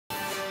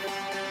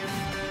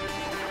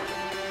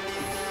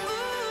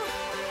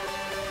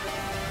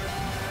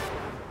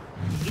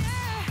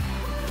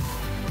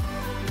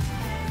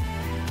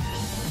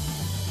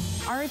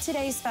Our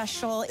today's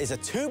special is a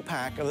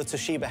 2-pack of the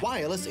Toshiba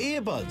wireless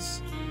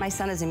earbuds. My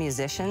son is a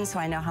musician, so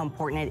I know how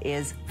important it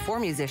is for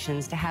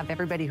musicians to have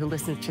everybody who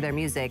listens to their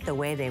music the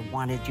way they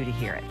wanted you to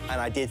hear it.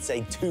 And I did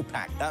say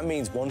 2-pack. That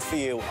means one for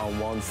you and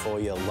one for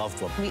your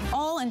loved one. We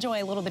all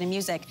enjoy a little bit of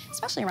music,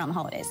 especially around the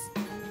holidays.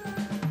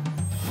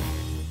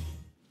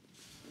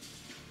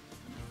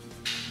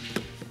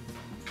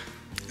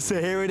 So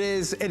here it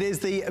is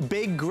the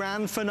big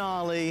grand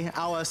finale,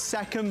 our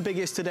second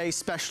biggest Today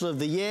Special of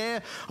the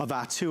year of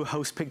our 2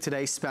 Host Pick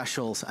Today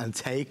specials. And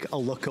take a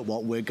look at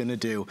what we're gonna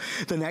do.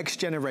 The next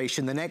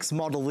generation, the next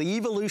model, the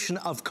evolution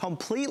of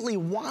completely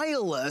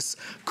wireless,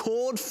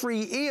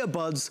 cord-free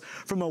earbuds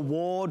from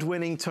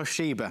award-winning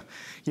Toshiba.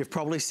 You've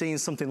probably seen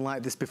something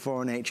like this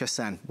before on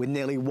HSN. With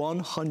nearly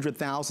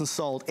 100,000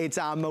 sold, it's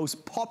our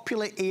most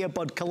popular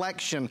earbud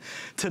collection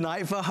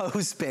tonight for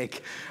Host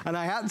Pick. And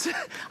I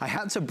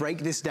had to break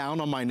this down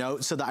on my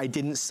notes so that I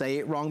didn't say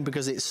it wrong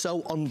because it's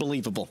so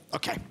unbelievable.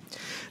 Okay,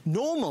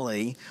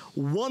 normally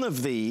one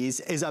of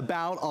these is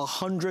about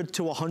 $100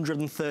 to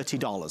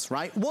 $130,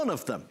 right? One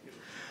of them.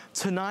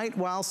 Tonight,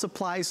 while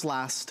supplies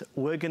last,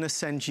 we're gonna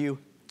send you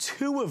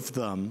 2 of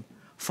them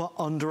for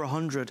under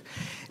 100.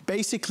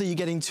 Basically, you're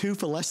getting 2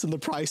 for less than the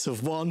price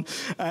of 1.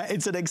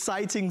 It's an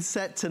exciting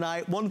set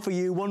tonight. 1 for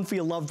you, 1 for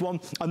your loved one.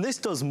 And this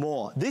does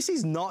more. This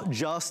is not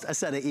just a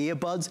set of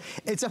earbuds,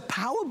 it's a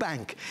power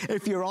bank.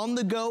 If you're on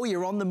the go,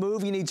 you're on the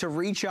move, you need to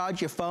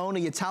recharge your phone or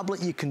your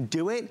tablet, you can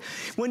do it.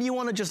 When you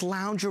wanna just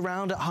lounge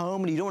around at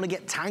home and you don't wanna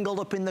get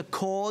tangled up in the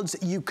cords,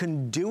 you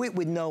can do it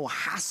with no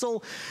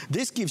hassle.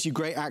 This gives you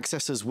great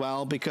access as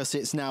well because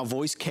it's now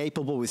voice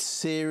capable with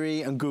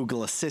Siri and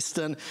Google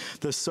Assistant.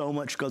 There's so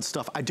much good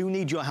stuff. I do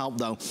need your help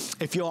though.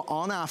 If you're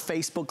on our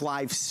Facebook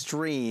live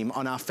stream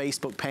on our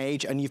Facebook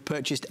page and you've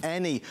purchased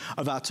any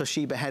of our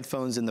Toshiba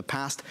headphones in the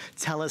past,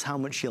 tell us how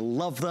much you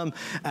love them.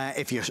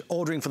 If you're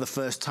ordering for the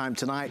first time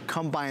tonight,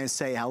 come by and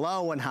say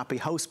hello and happy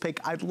Host Pick.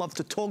 I'd love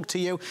to talk to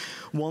you.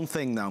 One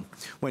thing though,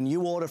 when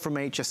you order from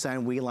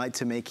HSN, we like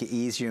to make it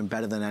easier and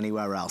better than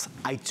anywhere else.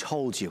 I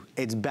told you,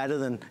 it's better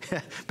than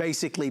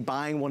basically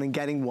buying one and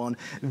getting one.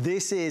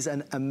 This is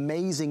an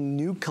amazing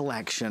new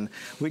collection,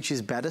 which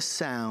is better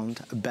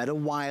sound, better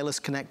wireless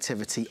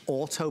connectivity,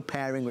 auto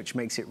pairing, which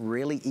makes it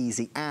really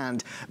easy,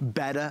 and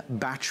better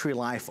battery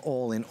life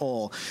all in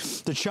all.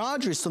 The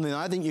charger is something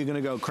I think you're gonna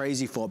go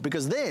crazy for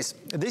because this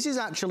is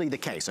actually the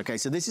case, okay?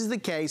 So this is the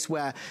case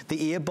where the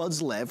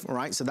earbuds live, all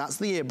right? So that's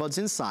the earbuds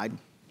inside.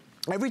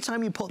 Every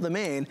time you put them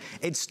in,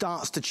 it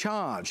starts to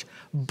charge.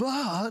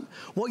 But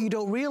what you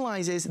don't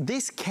realize is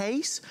this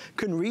case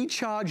can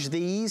recharge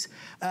these,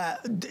 I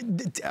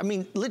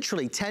mean,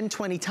 literally 10,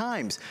 20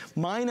 times.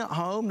 Mine at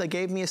home, they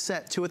gave me a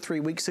set 2 or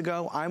 3 weeks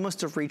ago. I must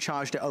have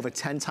recharged it over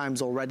 10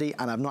 times already,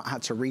 and I've not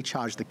had to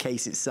recharge the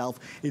case itself.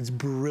 It's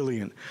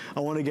brilliant. I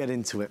want to get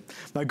into it.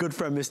 My good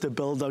friend, Mr.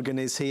 Bill Duggan,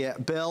 is here.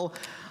 Bill,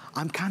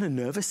 I'm kind of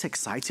nervous,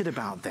 excited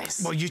about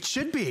this. Well, you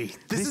should be.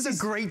 This is a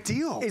great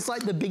deal. It's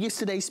like the biggest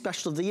Today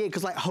Special of the year,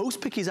 because like Host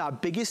Pick is our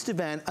biggest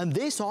event, and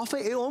this offer,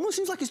 it almost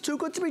seems like it's too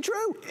good to be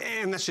true.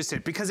 And that's just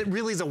it, because it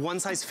really is a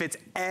one-size-fits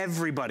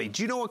everybody.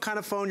 Do you know what kind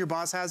of phone your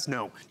boss has?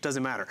 No,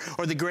 doesn't matter.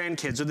 Or the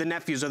grandkids, or the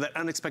nephews, or that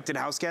unexpected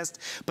house guest,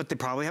 but they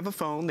probably have a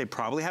phone, they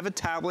probably have a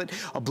tablet,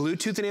 a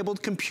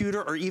Bluetooth-enabled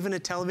computer, or even a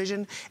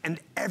television, and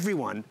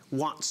everyone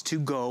wants to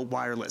go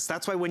wireless.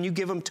 That's why when you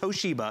give them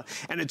Toshiba,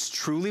 and it's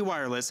truly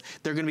wireless,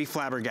 they're gonna be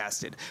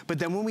flabbergasted. But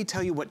then when we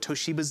tell you what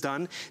Toshiba's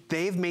done,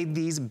 they've made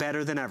these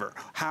better than ever.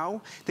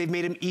 How? They've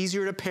made them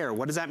easier to pair.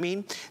 What does that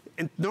mean?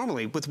 And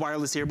normally with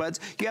wireless earbuds,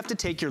 you have to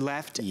take your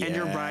left and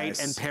your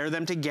right and pair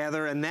them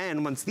together, and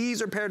then once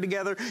these are paired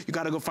together, you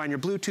gotta go find your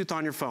Bluetooth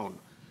on your phone.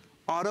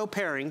 Auto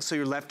pairing, so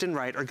your left and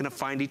right are gonna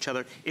find each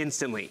other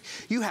instantly.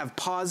 You have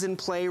pause and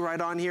play right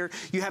on here.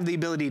 You have the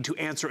ability to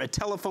answer a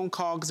telephone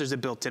call because there's a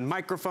built-in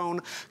microphone,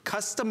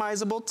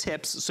 customizable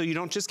tips, so you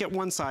don't just get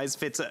one size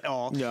fits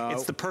all. No.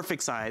 It's the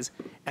perfect size,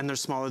 and they're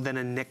smaller than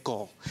a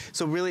nickel.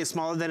 So really it's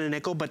smaller than a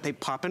nickel, but they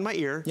pop in my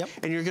ear,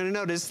 and you're gonna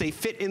notice they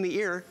fit in the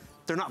ear.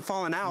 They're not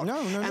falling out,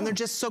 and they're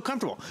just so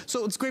comfortable.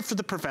 So it's great for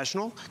the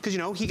professional, because you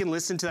know, he can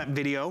listen to that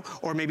video,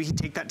 or maybe he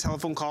take that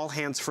telephone call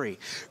hands-free.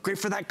 Great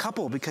for that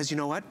couple, because you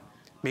know what?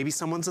 Maybe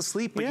someone's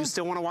asleep, but you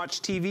still wanna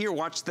watch TV or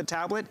watch the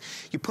tablet.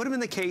 You put them in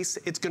the case,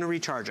 it's gonna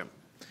recharge them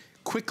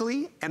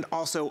quickly and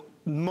also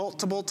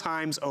multiple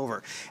times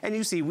over. And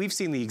you see, we've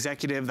seen the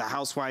executive, the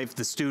housewife,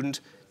 the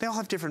student, they all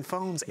have different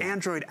phones,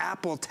 Android,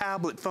 Apple,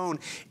 tablet, phone.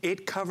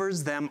 It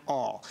covers them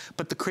all.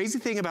 But the crazy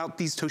thing about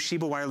these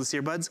Toshiba wireless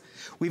earbuds,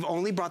 we've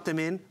only brought them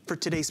in for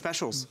today's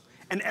specials.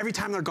 And every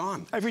time they're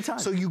gone. Every time.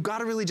 So you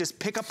gotta really just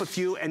pick up a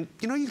few, and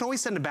you know, you can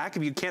always send them back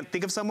if you can't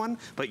think of someone,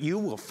 but you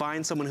will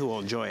find someone who will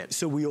enjoy it.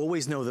 So we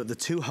always know that the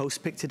 2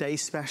 Host Pick Today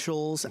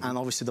specials, and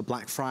obviously the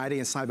Black Friday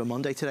and Cyber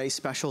Monday Today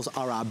specials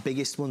are our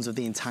biggest ones of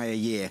the entire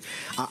year.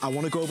 I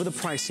wanna go over the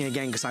pricing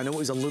again, because I know it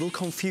was a little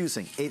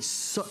confusing. It's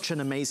such an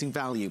amazing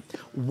value.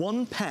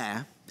 One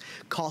pair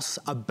costs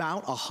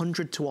about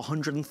 $100 to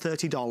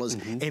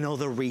 $130 in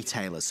other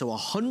retailers. So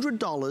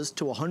 $100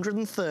 to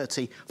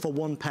 $130 for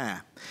one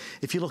pair.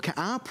 If you look at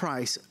our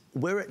price,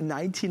 we're at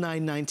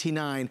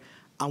 $99.99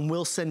 and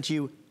we'll send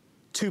you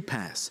 2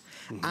 pairs.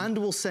 And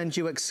we'll send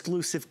you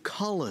exclusive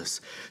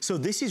colors. So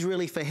this is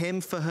really for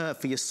him, for her,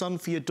 for your son,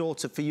 for your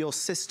daughter, for your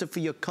sister, for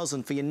your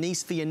cousin, for your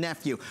niece, for your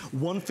nephew.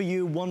 One for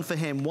you, one for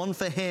him, one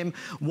for him,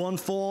 one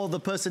for the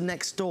person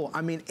next door.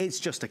 I mean, it's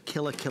just a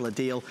killer, killer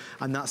deal,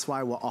 and that's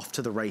why we're off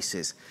to the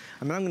races.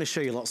 I mean, I'm gonna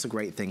show you lots of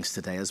great things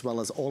today, as well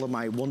as all of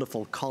my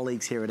wonderful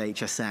colleagues here at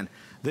HSN.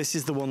 This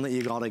is the one that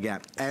you gotta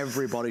get.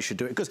 Everybody should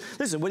do it. Because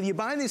listen, whether you're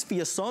buying this for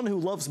your son who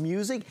loves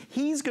music,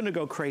 he's gonna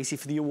go crazy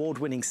for the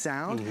award-winning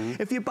sound.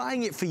 If you're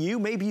buying it for you,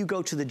 maybe you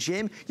go to the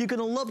gym, you're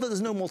gonna love that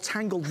there's no more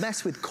tangled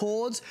mess with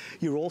cords.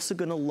 You're also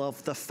gonna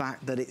love the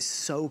fact that it's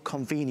so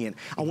convenient.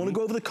 I wanna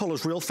go over the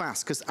colors real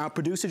fast because our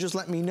producer just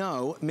let me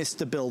know,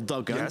 Mr. Bill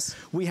Duggan. Yes.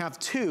 We have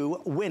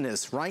 2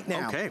 winners right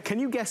now. Okay. Can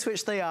you guess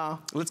which they are?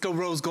 Let's go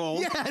rose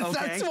gold. Yes,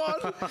 that's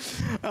one.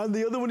 And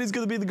the other one is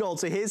gonna be the gold.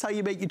 So here's how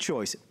you make your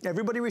choice.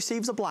 Everybody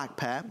receives a black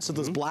pair. So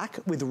there's black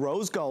with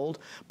rose gold,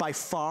 by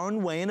far and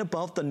away and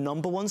above the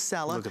 #1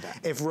 seller. Look at that.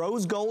 If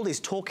rose gold is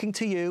talking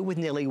to you with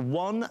nearly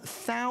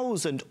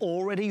 1,000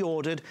 already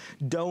ordered,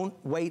 don't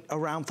wait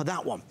around for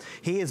that one.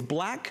 Here's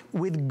black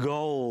with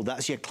gold.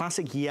 That's your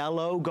classic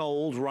yellow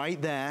gold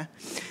right there.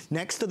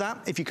 Next to that,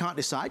 if you can't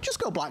decide, just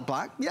go black,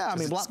 black. Yeah, I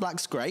mean,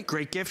 black's great.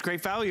 Great gift,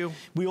 great value.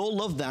 We all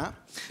love that.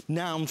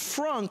 Now in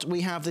front,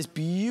 we have this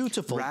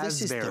beautiful,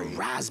 this is the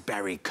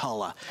raspberry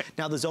color.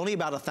 Now there's only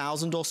about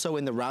 1,000 or so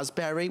in the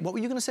raspberry. What were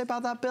you gonna say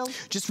about that, Bill?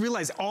 Just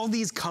realize all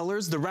these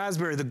colors, the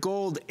raspberry, the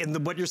gold,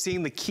 and what you're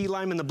seeing, the key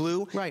lime and the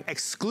blue,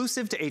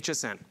 exclusive to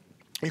HSN.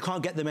 You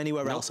can't get them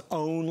anywhere else,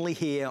 only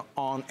here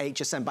on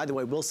HSN. By the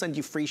way, we'll send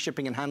you free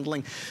shipping and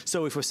handling.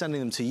 So if we're sending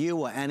them to you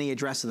or any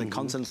address in the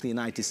continent of the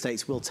United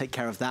States, we'll take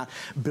care of that.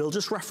 Bill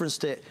just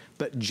referenced it,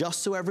 but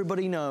just so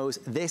everybody knows,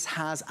 this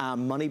has our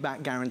money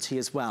back guarantee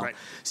as well.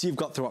 So you've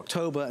got through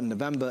October and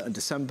November and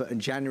December and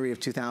January of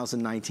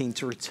 2019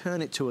 to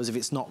return it to us if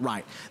it's not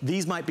right.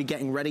 These might be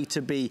getting ready to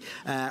be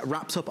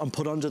wrapped up and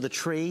put under the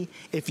tree.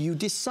 If you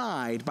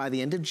decide by the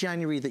end of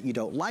January that you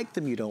don't like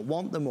them, you don't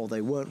want them, or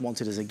they weren't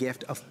wanted as a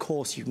gift, of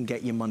course you can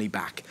get your money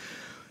back.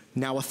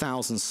 Now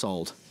 1,000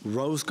 sold.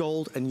 Rose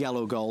gold and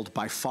yellow gold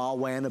by far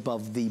way and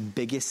above the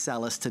biggest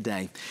sellers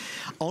today.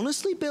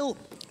 Honestly, Bill,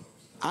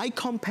 I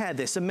compare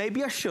this, and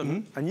maybe I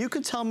shouldn't, and you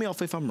can tell me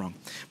off if I'm wrong,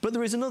 but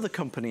there is another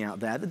company out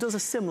there that does a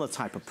similar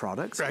type of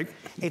product.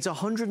 It's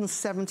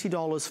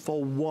 $170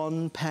 for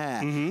 1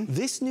 pair.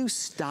 This new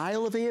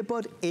style of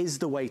earbud is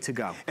the way to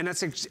go. And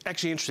that's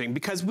actually interesting,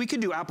 because we could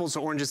do apples to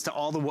oranges to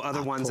all the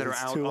other ones that are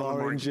out on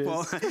the market.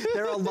 Well,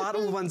 there are a lot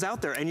of ones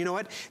out there, and you know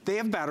what? They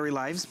have battery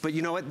lives, but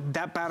you know what?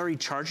 That battery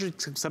charger,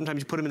 sometimes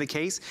you put them in the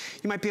case,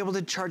 you might be able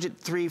to charge it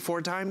 3,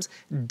 4 times.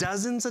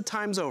 Dozens of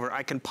times over,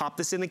 I can pop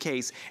this in the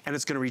case, and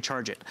it's gonna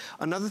recharge it.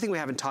 Another thing we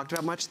haven't talked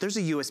about much, there's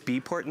a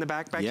USB port in the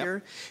back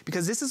here,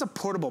 because this is a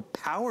portable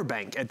power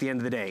bank at the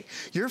end of the day.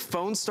 Your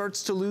phone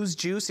starts to lose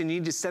juice and you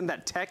need to send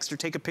that text or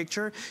take a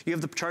picture, you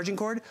have the charging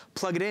cord,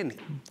 plug it in,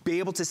 be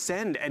able to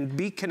send and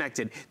be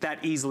connected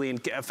that easily and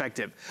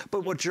effective.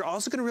 But what you're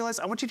also gonna realize,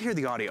 I want you to hear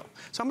the audio.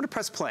 So I'm gonna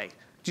press play.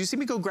 Do you see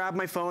me go grab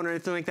my phone or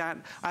anything like that?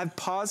 I have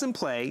pause and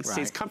play,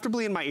 stays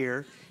comfortably in my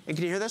ear. And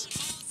can you hear this?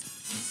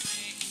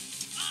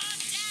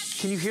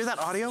 Can you hear that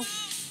audio?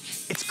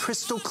 It's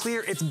crystal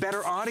clear, it's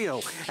better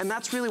audio. And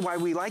that's really why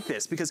we like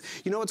this, because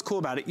you know what's cool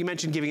about it? You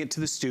mentioned giving it to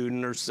the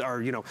student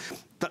or you know,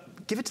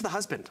 give it to the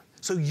husband.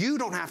 So you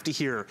don't have to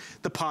hear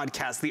the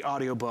podcast, the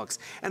audiobooks.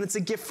 And it's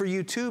a gift for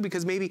you too,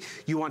 because maybe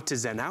you want to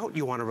zen out,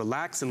 you want to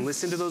relax and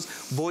listen to those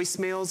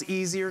voicemails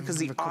easier because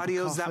the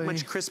audio's that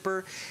much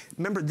crisper.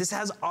 Remember, this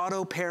has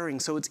auto pairing,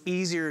 so it's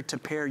easier to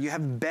pair. You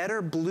have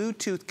better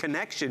Bluetooth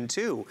connection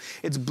too.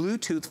 It's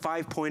Bluetooth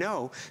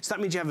 5.0, so that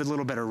means you have a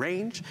little better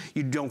range.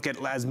 You don't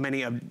get as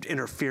many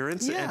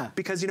interference.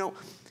 Because you know,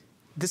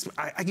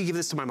 I could give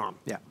this to my mom.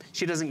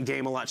 She doesn't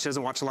game a lot. She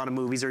doesn't watch a lot of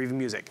movies or even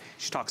music.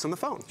 She talks on the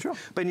phone.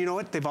 But you know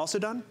what they've also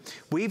done?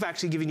 We've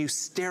actually given you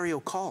stereo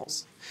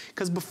calls.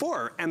 Because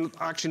before, and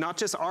actually not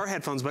just our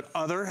headphones, but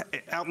other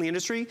out in the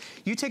industry,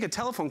 you take a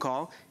telephone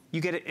call, you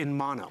get it in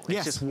mono.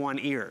 It's just one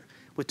ear.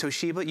 With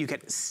Toshiba, you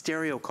get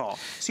stereo call.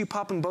 So you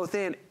pop them both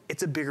in,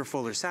 it's a bigger,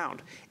 fuller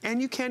sound.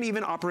 And you can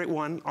even operate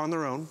one on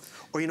their own.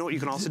 Or you know what you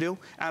can also do?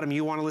 Adam,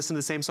 you want to listen to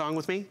the same song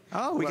with me?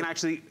 We can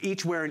actually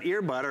each wear an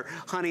earbud, or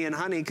Honey and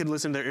Honey could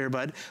listen to their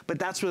earbud. But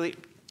that's really,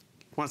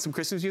 want some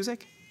Christmas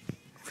music?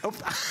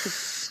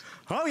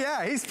 Oh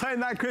yeah, he's playing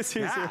that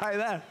Christmas music right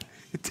there.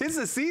 It is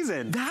the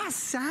season. That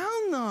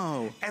sound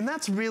though. And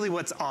that's really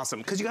what's awesome,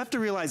 because you have to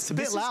realize it's a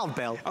bit loud,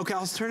 Bill. Okay,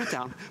 I'll turn it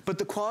down. But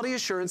the quality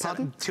assurance that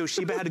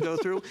Toshiba had to go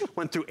through,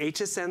 went through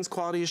HSN's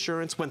quality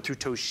assurance, went through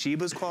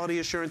Toshiba's quality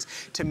assurance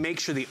to make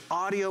sure the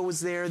audio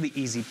was there, the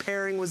easy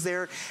pairing was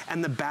there,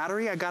 and the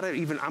battery, I'm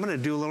gonna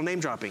do a little name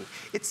dropping.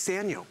 It's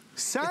Sanyo.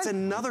 It's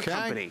another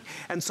company.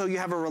 And so you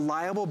have a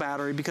reliable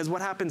battery, because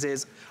what happens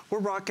is, we're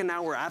rocking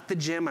now, we're at the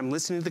gym, I'm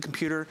listening to the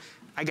computer,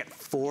 I get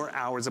 4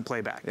 hours of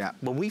playback. Yeah.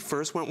 When we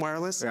first went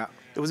wireless,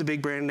 it was a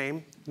big brand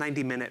name,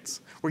 90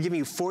 minutes. We're giving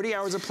you 40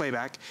 hours of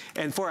playback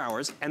and 4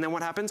 hours, and then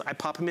what happens? I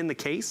pop them in the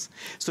case,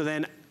 so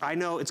then I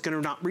know it's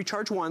gonna not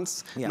recharge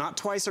once, not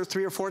twice or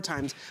 3 or 4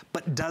 times,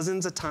 but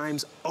dozens of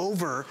times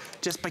over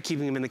just by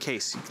keeping them in the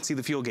case. You can see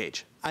the fuel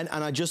gauge. And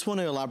I just want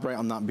to elaborate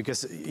on that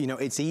because, you know,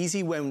 it's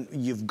easy when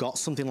you've got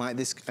something like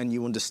this and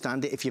you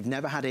understand it. If you've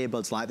never had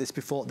earbuds like this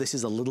before, this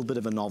is a little bit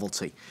of a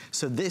novelty.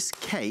 So this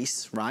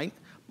case, right,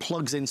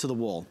 plugs into the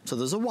wall. So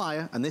there's a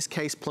wire, and this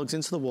case plugs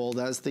into the wall.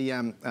 There's the,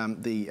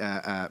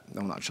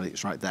 no, actually,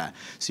 it's right there.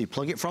 So you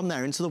plug it from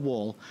there into the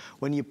wall.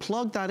 When you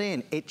plug that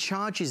in, it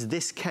charges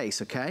this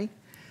case, okay?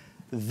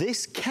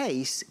 This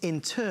case,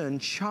 in turn,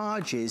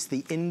 charges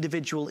the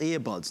individual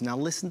earbuds. Now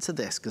listen to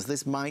this, because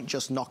this might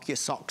just knock your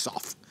socks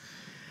off.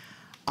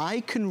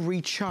 I can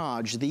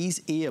recharge these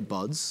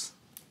earbuds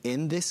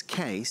in this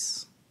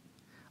case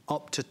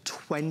up to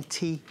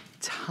 20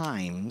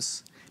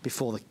 times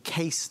before the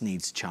case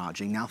needs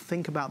charging. Now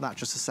think about that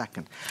just a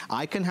second.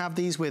 I can have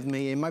these with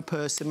me in my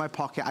purse, in my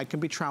pocket. I can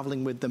be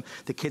traveling with them.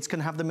 The kids can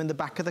have them in the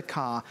back of the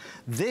car.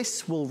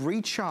 This will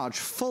recharge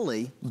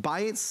fully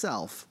by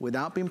itself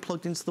without being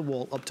plugged into the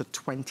wall up to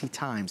 20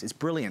 times. It's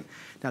brilliant.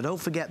 Now don't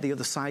forget the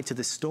other side to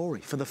this story.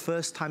 For the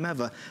first time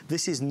ever,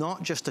 this is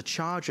not just a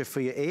charger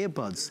for your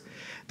earbuds.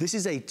 This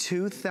is a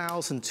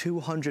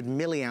 2,200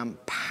 milliamp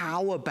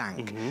power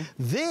bank.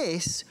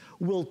 This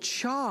will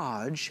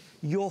charge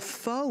your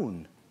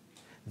phone.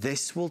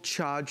 This will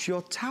charge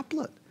your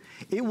tablet.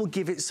 It will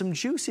give it some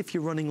juice if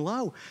you're running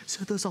low.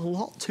 So there's a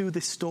lot to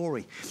this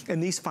story. In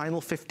these final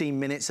 15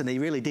 minutes, and they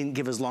really didn't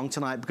give us long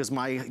tonight because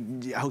my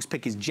host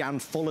pick is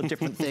jammed full of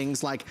different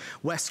things like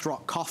West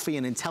Rock coffee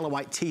and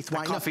IntelliWhite teeth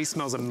whitener. Coffee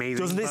smells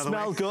amazing. Doesn't it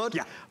smell good?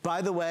 Yeah.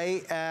 By the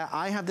way,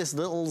 I have this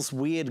little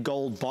weird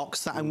gold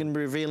box that I'm going to be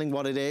revealing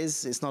what it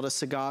is. It's not a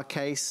cigar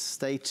case.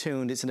 Stay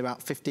tuned. It's in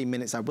about 15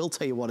 minutes. I will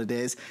tell you what it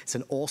is. It's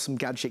an awesome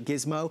gadget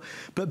gizmo.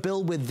 But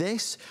Bill, with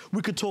this,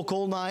 we could talk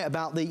all night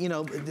about the, you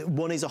know,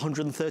 one is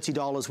 $130.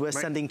 We're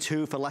sending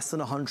 2 for less than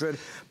 100.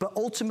 But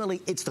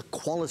ultimately, it's the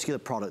quality of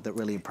the product that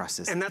really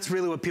impresses. And that's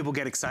really what people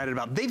get excited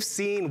about. They've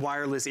seen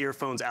wireless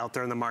earphones out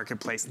there in the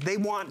marketplace. They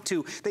want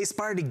to, they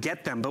aspire to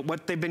get them, but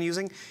what they've been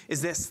using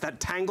is this,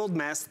 that tangled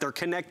mess. They're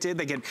connected,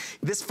 they get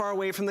this far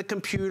away from the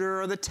computer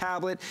or the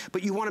tablet,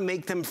 but you want to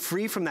make them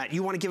free from that.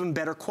 You want to give them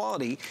better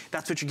quality.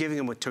 That's what you're giving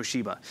them with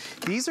Toshiba.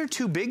 These are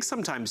too big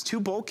sometimes, too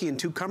bulky and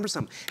too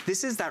cumbersome.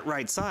 This is that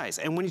right size.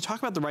 And when you talk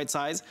about the right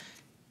size,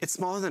 it's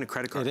smaller than a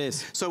credit card. It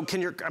is. So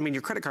can your, I mean,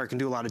 your credit card can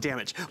do a lot of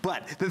damage.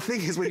 But the thing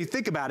is, when you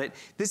think about it,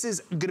 this is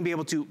gonna be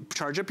able to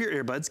charge up your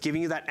earbuds,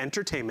 giving you that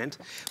entertainment.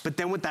 But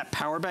then with that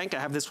power bank, I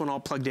have this one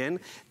all plugged in,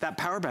 that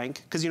power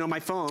bank, because you know, my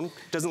phone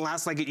doesn't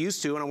last like it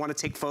used to, and I wanna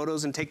take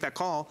photos and take that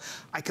call,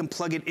 I can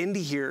plug it into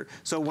here,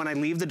 so when I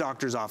leave the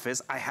doctor's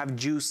office, I have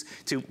juice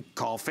to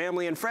call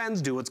family and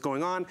friends, do what's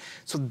going on.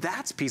 So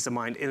that's peace of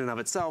mind in and of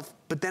itself.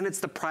 But then it's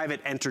the private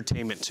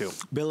entertainment too.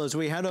 Bill, as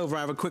we head over, I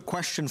have a quick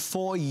question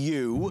for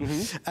you.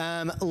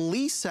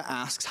 Lisa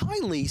asks, hi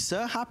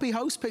Lisa, happy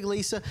host pick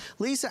Lisa.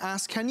 Lisa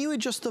asks, can you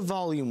adjust the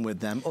volume with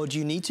them, or do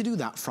you need to do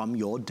that from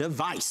your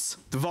device?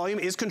 The volume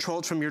is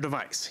controlled from your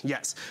device,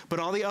 yes. But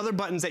all the other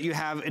buttons that you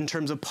have in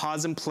terms of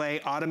pause and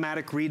play,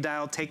 automatic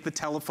redial, take the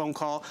telephone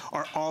call,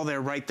 are all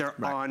there right there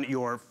on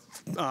your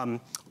on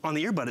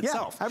the earbud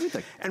itself. Yeah,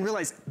 everything. And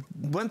realize,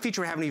 one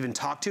feature we haven't even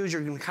talked to is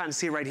you're gonna kind of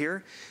see it right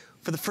here.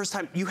 For the first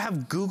time, you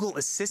have Google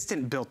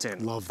Assistant built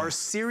in. Love that. Or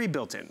Siri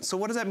built in. So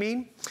what does that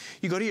mean?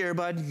 You go to your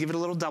earbud, you give it a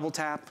little double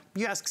tap,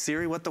 you ask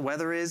Siri what the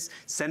weather is,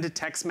 send a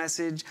text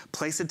message,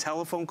 place a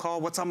telephone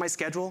call, what's on my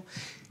schedule?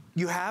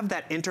 You have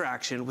that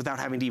interaction without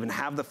having to even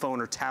have the phone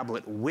or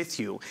tablet with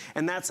you.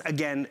 And that's,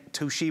 again,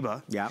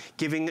 Toshiba,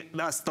 giving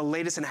us the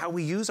latest in how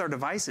we use our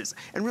devices.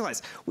 And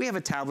realize, we have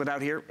a tablet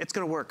out here, it's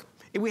gonna work.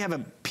 If we have a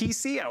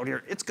PC out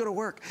here, it's gonna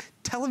work.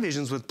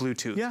 Televisions with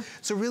Bluetooth. Yeah.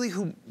 So really,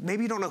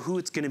 maybe you don't know who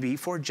it's gonna be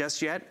for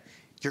just yet,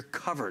 you're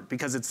covered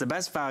because it's the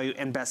best value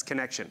and best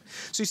connection.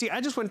 So you see,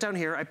 I just went down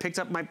here, I picked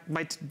up my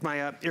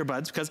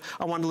earbuds because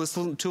I wanted to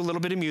listen to a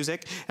little bit of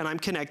music, and I'm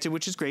connected,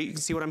 which is great. You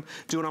can see what I'm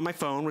doing on my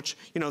phone, which,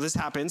 you know, this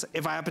happens.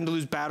 If I happen to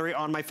lose battery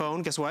on my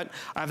phone, guess what?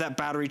 I have that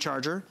battery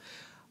charger.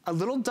 A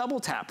little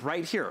double tap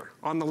right here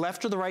on the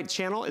left or the right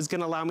channel is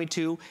gonna allow me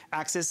to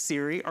access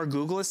Siri or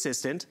Google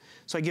Assistant.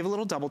 So I give a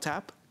little double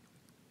tap.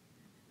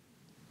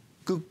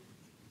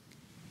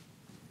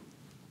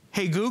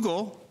 Hey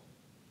Google,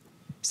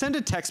 send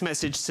a text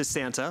message to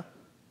Santa.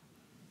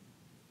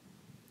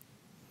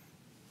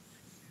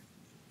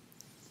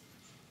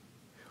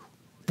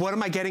 What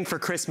am I getting for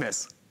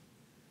Christmas?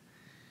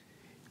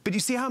 But you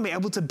see how I'm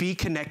able to be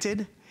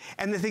connected?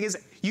 And the thing is,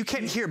 you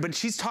can't hear, but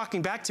she's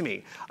talking back to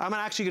me. I'm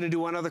actually gonna do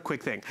one other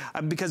quick thing.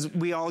 Because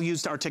we all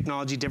used our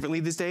technology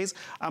differently these days,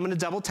 I'm gonna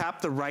double tap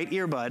the right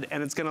earbud,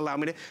 and it's gonna allow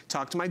me to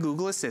talk to my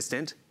Google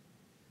Assistant.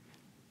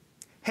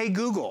 Hey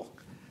Google,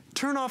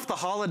 turn off the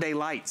holiday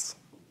lights.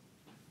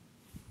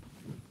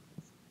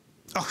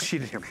 Oh, she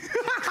didn't hear me.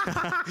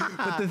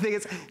 But the thing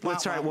is,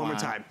 let's try it one more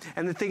time.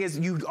 And the thing is,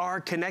 you are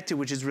connected,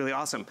 which is really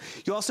awesome.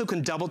 You also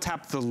can double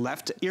tap the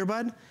left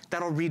earbud.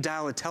 That'll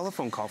redial a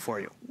telephone call for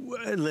you.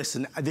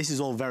 Listen, this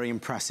is all very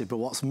impressive, but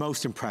what's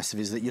most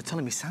impressive is that you're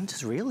telling me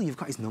Santa's real? You've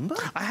got his number?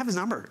 I have his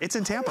number. It's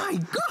in Tampa. Oh my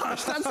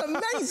gosh, that's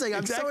amazing.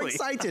 I'm so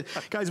excited.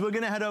 Guys, we're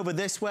going to head over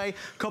this way.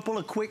 A couple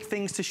of quick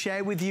things to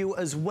share with you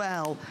as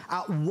well.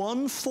 At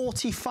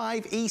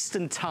 1:45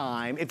 Eastern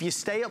time, if you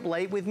stay up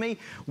late with me,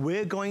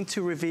 we're going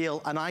to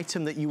reveal an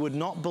item that you would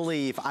not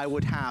believe I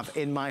would have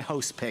in my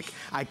host pick.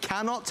 I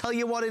cannot tell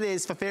you what it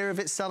is for fear of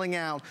it selling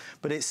out,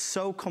 but it's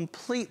so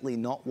completely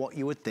not what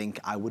you would think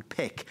I would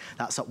pick.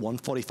 That's at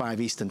 1:45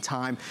 Eastern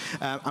time.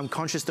 I'm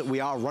conscious that we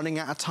are running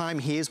out of time.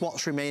 Here's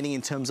what's remaining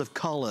in terms of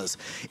colors.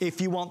 If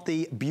you want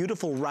the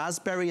beautiful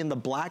raspberry and the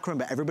black,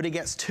 remember everybody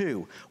gets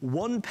two.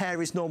 One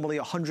pair is normally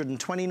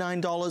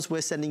 $129.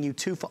 We're sending you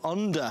two for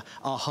under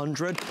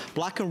 $100.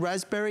 Black and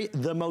raspberry,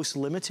 the most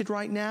limited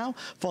right now,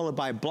 followed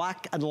by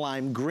black and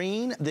lime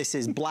green. This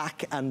is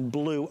black and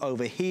blue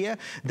over here.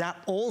 That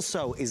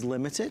also is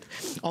limited.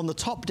 On the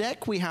top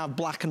deck, we have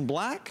black and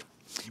black.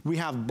 We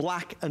have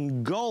black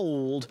and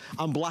gold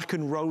and black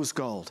and rose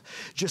gold.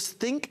 Just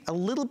think a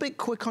little bit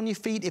quick on your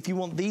feet if you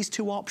want these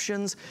two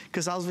options,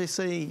 because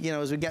obviously, you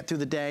know, as we get through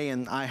the day,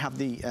 and I have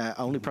the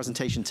only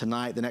presentation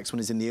tonight, the next one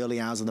is in the early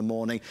hours of the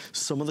morning,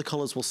 some of the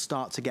colors will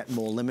start to get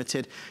more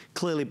limited.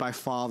 Clearly, by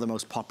far, the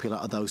most popular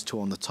are those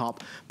two on the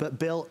top. But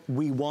Bill,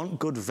 we want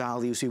good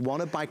values. We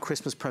want to buy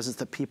Christmas presents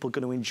that people are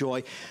going to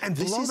enjoy. And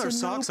this blow is their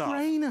socks off.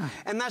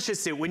 And that's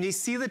just it. When you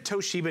see the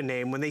Toshiba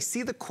name, when they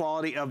see the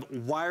quality of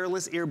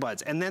wireless earbuds,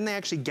 and then they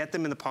actually get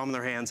them in the palm of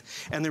their hands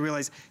and they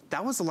realize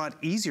that was a lot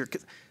easier.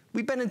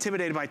 We've been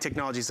intimidated by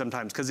technology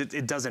sometimes because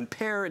it doesn't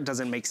pair, it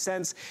doesn't make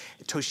sense.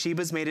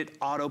 Toshiba's made it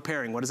auto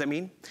pairing. What does that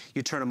mean?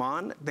 You turn them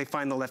on, they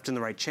find the left and the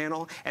right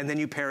channel, and then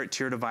you pair it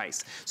to your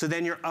device. So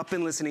then you're up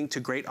and listening to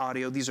great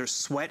audio. These are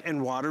sweat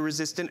and water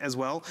resistant as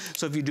well.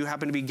 So if you do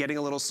happen to be getting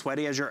a little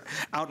sweaty as you're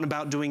out and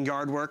about doing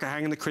yard work or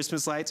hanging the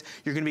Christmas lights,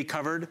 you're gonna be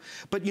covered.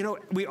 But you know,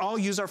 we all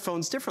use our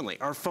phones differently.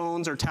 Our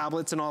phones, our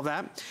tablets and all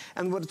that.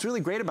 And what's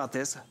really great about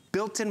this,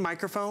 built-in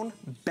microphone,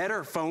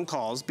 better phone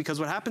calls, because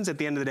what happens at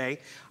the end of the day,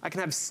 I can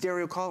have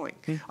stereo calling.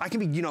 I can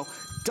be, you know,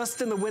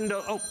 dust in the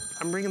window. Oh,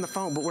 I'm ringing the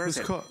phone, but where is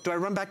it? Do I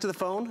run back to the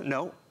phone?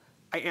 No.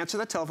 I answer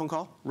that telephone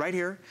call right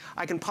here.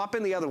 I can pop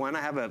in the other one.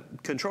 I have a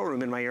control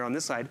room in my ear on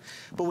this side.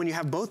 But when you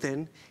have both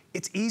in,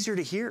 it's easier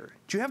to hear.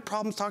 Do you have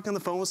problems talking on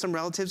the phone with some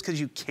relatives because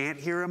you can't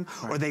hear them,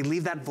 or they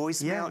leave that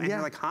voicemail and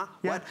you're like, huh,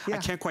 what? I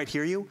can't quite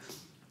hear you?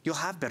 You'll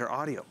have better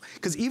audio.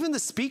 Because even the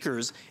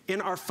speakers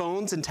in our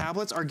phones and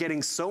tablets are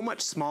getting so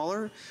much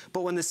smaller,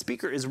 but when the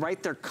speaker is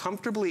right there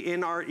comfortably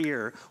in our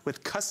ear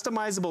with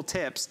customizable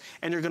tips,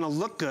 and you're gonna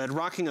look good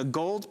rocking a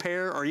gold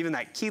pair or even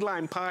that key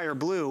lime pie or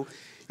blue,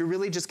 you're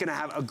really just gonna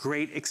have a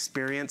great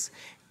experience.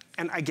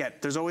 And I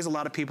get, there's always a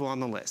lot of people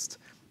on the list.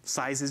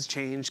 Sizes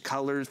change,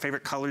 colors,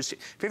 favorite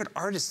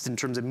artists in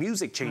terms of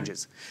music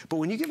changes. But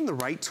when you give them the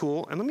right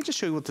tool, and let me just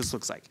show you what this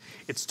looks like.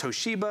 It's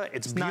Toshiba,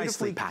 it's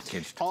beautifully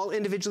packaged. All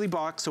individually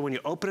boxed, so when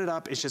you open it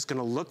up, it's just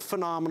gonna look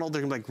phenomenal.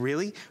 They're gonna be like,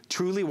 really?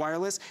 Truly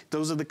wireless?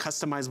 Those are the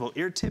customizable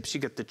ear tips. You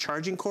get the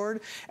charging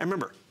cord. And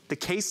remember, the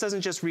case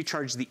doesn't just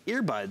recharge the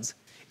earbuds,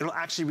 it'll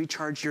actually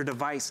recharge your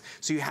device,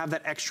 so you have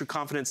that extra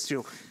confidence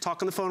to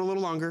talk on the phone a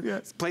little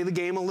longer, play the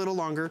game a little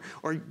longer,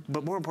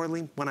 but more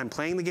importantly, when I'm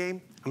playing the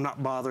game, I'm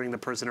not bothering the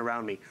person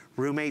around me.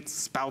 Roommates,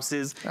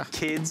 spouses,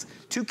 kids,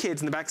 two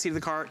kids in the backseat of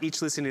the car,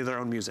 each listening to their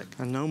own music.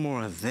 And no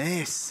more of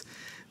this.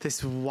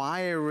 This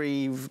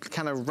wiry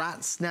kind of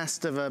rat's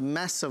nest of a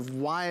mess of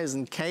wires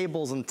and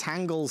cables and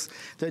tangles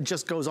that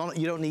just goes on.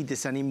 You don't need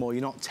this anymore.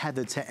 You're not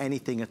tethered to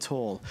anything at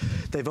all.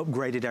 They've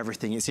upgraded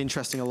everything. It's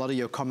interesting, a lot of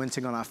you are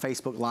commenting on our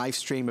Facebook live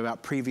stream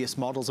about previous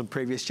models and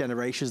previous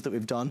generations that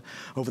we've done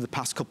over the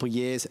past couple of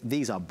years.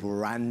 These are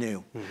brand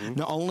new.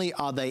 Not only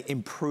are they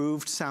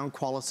improved sound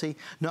quality,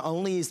 not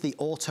only is the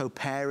auto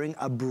pairing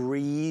a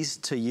breeze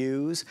to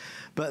use,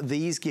 but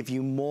these give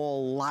you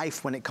more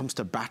life when it comes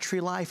to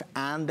battery life,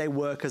 and they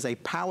work as a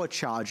power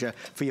charger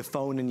for your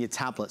phone and your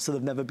tablet, so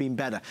they've never been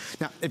better.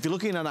 Now, if you're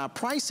looking at our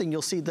pricing,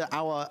 you'll see that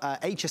our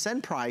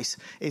HSN price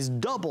is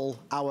double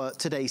our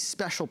today's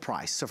special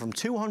price. So from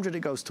 200, it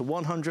goes to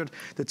 100.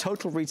 The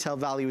total retail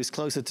value is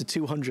closer to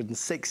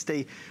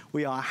 260.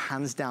 We are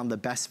hands down the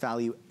best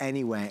value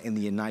anywhere in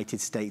the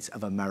United States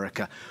of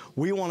America.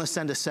 We want to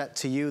send a set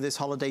to you this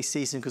holiday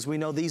season because we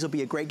know these will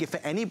be a great gift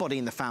for anybody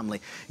in the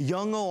family,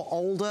 young or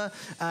older,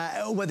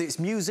 whether it's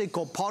music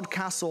or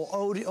podcasts or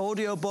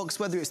audio books,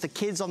 whether it's the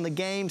kids on the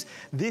games.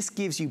 This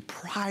gives you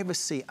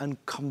privacy and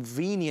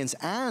convenience.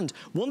 And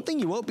one thing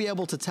you won't be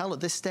able to tell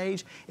at this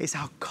stage is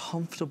how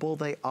comfortable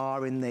they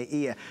are in their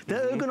ear.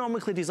 They're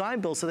ergonomically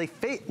designed, Bill, so they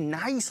fit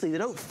nicely. They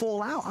don't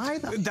fall out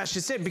either. That's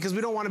just it, because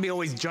we don't want to be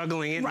always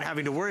juggling it and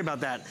having to worry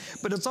about that.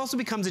 But it also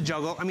becomes a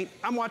juggle. I mean,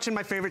 I'm watching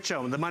my favorite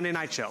show, the Monday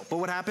Night Show. But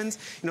what happens?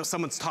 You know,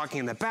 someone's talking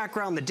in the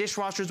background, the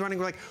dishwasher's running.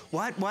 We're like,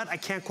 what? I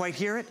can't quite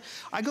hear it.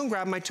 I go and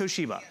grab my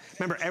Toshiba.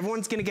 Remember,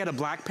 everyone's going to get a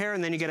black pair,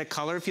 and then you get a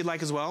color if you'd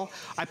like as well.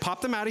 I pop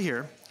pop them out of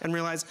here and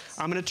realize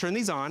I'm gonna turn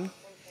these on.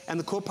 And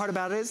the cool part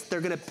about it is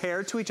they're gonna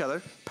pair to each other,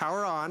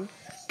 power on,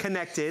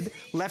 connected,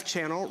 left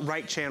channel,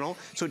 right channel.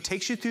 So it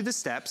takes you through the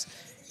steps.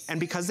 And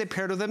because they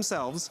pair to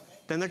themselves,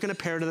 then they're gonna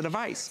pair to the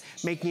device,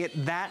 making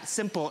it that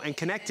simple and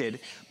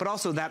connected. But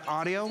also that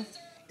audio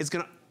is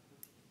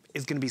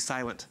gonna be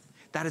silent.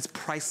 That is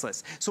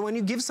priceless. So when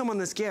you give someone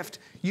this gift,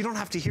 you don't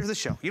have to hear the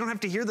show. You don't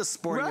have to hear the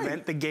sporting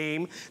event, the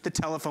game, the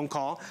telephone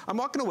call. I'm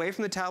walking away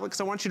from the tablet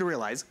because I want you to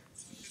realize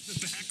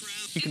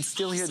you can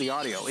still hear the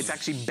audio. It's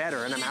actually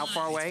better, and I'm how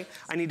far away?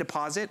 I need to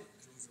pause it.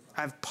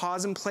 I have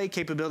pause and play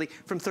capability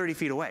from 30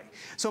 feet away.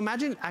 So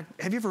imagine,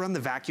 have you ever run the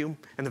vacuum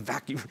and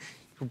you're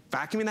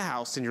vacuuming the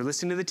house and you're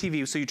listening to the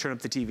TV, so you turn up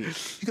the TV.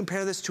 You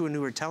compare this to a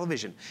newer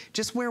television.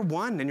 Just wear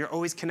one and you're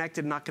always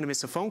connected and not gonna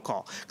miss a phone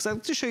call. Because I'd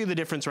like to show you the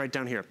difference right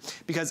down here.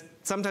 Because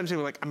sometimes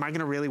people are like, am I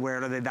gonna really wear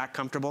it? Are they that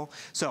comfortable?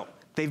 So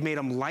they've made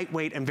them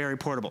lightweight and very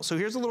portable. So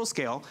here's a little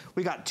scale.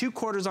 We got 2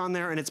 quarters on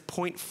there and it's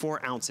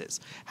 0.4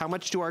 ounces. How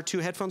much do our 2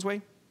 headphones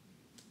weigh?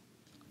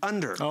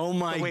 Under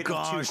the weight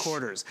of 2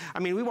 quarters. I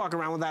mean, we walk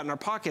around with that in our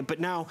pocket, but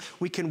now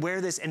we can wear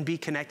this and be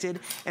connected,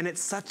 and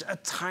it's such a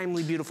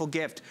timely, beautiful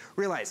gift.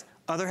 Realize,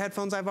 other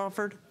headphones I've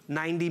offered,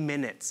 90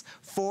 minutes,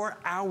 4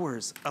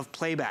 hours of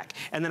playback.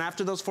 And then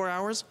after those 4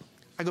 hours,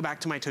 I go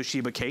back to my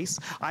Toshiba case,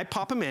 I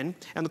pop them in,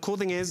 and the cool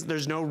thing is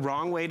there's no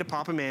wrong way to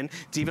pop them in.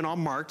 It's even all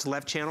marked,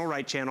 left channel,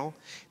 right channel.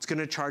 It's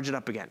gonna charge it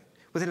up again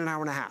within an hour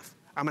and a half.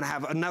 I'm gonna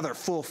have another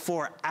full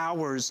 4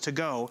 hours to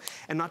go,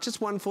 and not just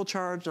one full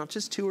charge, not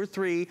just 2 or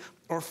 3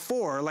 or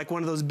 4, like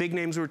one of those big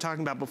names we were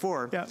talking about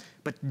before,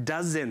 but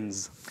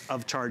dozens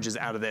of charges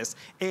out of this.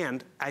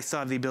 And I still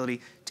have the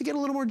ability to get a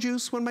little more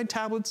juice when my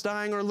tablet's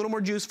dying, or a little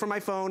more juice for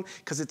my phone,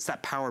 because it's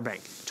that power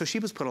bank.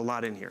 Toshiba's put a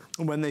lot in here.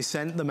 When they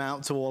sent them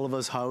out to all of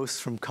us hosts,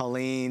 from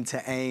Colleen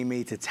to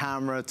Amy to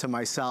Tamara to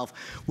myself,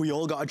 we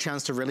all got a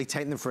chance to really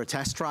take them for a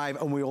test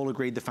drive, and we all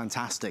agreed they're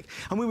fantastic.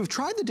 I mean, we've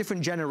tried the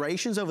different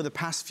generations over the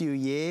past few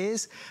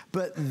years,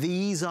 but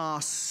these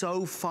are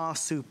so far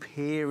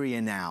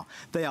superior now.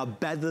 They are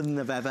better than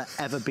they've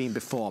ever been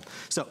before.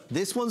 So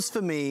this one's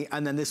for me,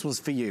 and then this one's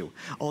for you.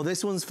 Or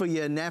this one's for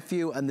your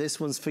nephew, and this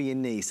one's for your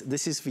niece.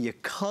 This is for your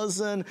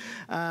cousin,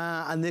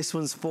 and this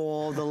one's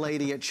for the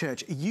lady at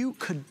church. You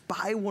could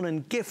buy one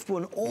and gift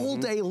one all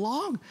day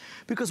long,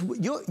 because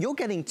you're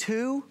getting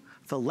 2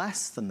 for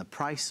less than the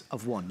price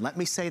of 1. Let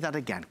me say that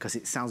again, because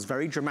it sounds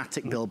very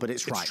dramatic, Bill, but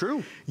it's right. It's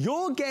true.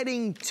 You're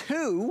getting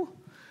 2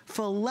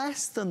 for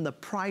less than the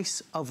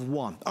price of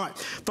 1. All right,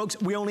 folks,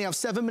 we only have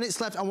 7 minutes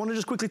left. I want to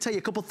just quickly tell you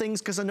a couple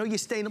things, because I know you're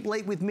staying up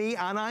late with me,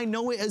 and I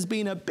know it has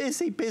been a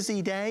busy,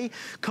 busy day.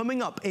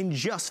 Coming up in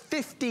just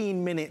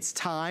 15 minutes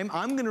time,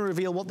 I'm going to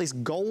reveal what this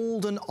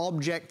golden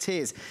object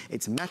is.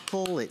 It's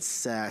metal,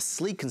 it's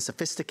sleek and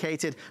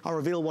sophisticated. I'll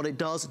reveal what it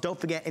does. Don't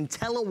forget,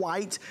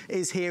 IntelliWhite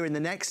is here in the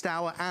next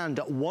hour, and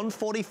at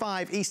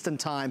 1:45 Eastern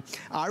time,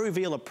 I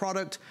reveal a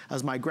product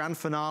as my grand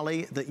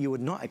finale that you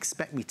would not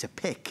expect me to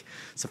pick.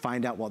 So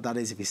find out what that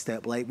is if you stay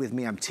up late with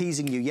me. I'm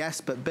teasing you,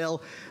 yes, but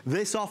Bill,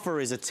 this offer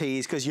is a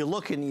tease, because you're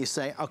looking and you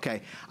say,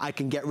 okay, I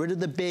can get rid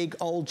of the big,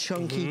 old,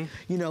 chunky,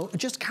 you know,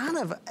 just kind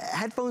of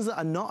headphones that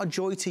are not a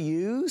joy to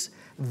use.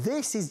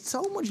 This is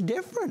so much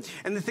different.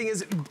 And the thing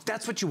is,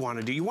 that's what you want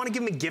to do. You want to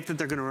give them a gift that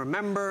they're going to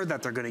remember,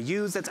 that they're going to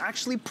use, that's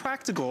actually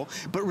practical,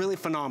 but really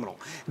phenomenal.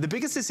 The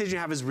biggest decision you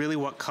have is really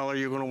what color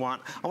you're going to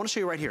want. I want to show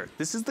you right here.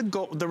 This is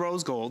the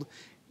rose gold.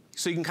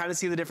 So you can kind of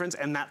see the difference,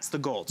 and that's the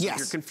gold. So if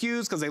you're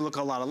confused because they look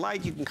a lot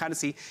alike, you can kind of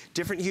see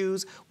different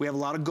hues. We have a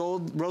lot of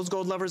rose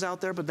gold lovers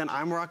out there, but then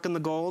I'm rocking the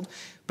gold.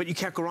 But you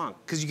can't go wrong,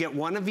 because you get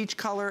one of each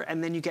color,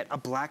 and then you get a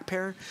black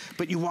pair,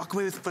 but you walk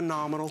away with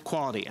phenomenal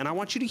quality. And I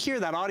want you to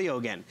hear that audio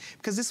again,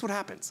 because this is what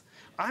happens.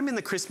 I'm in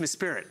the Christmas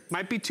spirit.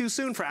 Might be too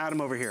soon for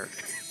Adam over here.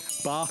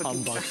 Bah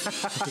humbug.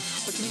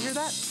 But can you hear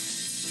that?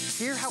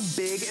 Hear how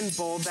big and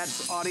bold that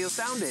audio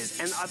sound is,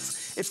 and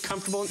it's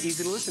comfortable and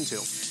easy to listen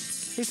to.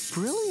 It's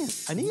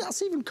brilliant. And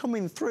that's even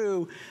coming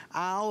through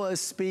our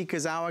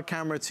speakers, our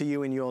camera to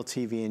you in your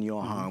TV in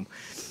your home.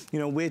 You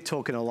know, we're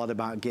talking a lot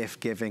about gift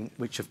giving,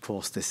 which of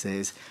course this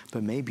is,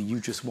 but maybe you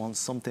just want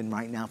something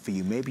right now for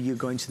you. Maybe you're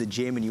going to the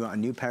gym and you want a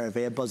new pair of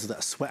earbuds that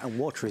are sweat and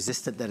water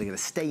resistant, that are gonna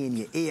stay in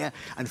your ear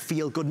and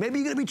feel good. Maybe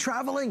you're gonna be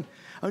traveling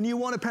and you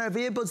want a pair of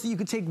earbuds that you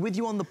can take with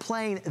you on the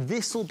plane.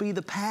 This will be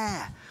the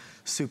pair.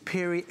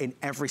 Superior in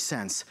every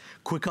sense.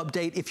 Quick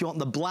update, if you want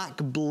the black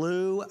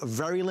blue,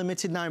 very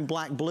limited now in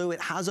black blue.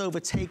 It has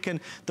overtaken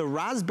the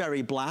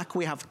raspberry black.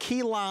 We have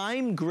key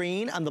lime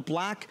green and the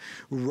black,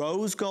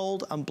 rose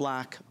gold and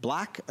black,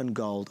 black and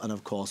gold, and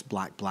of course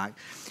black.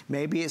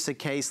 Maybe it's a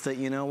case that,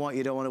 you know what,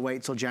 you don't want to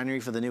wait till January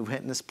for the new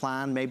fitness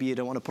plan. Maybe you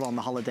don't want to put on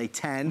the holiday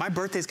 10. My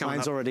birthday's coming up.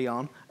 Mine's already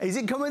on. Is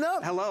it coming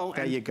up? Hello.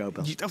 There you go,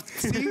 Bill.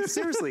 See,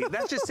 seriously,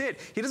 that's just it.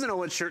 He doesn't know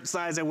what shirt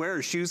size I wear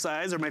or shoe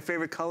size or my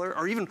favorite color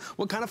or even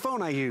what kind of phone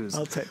phone I use.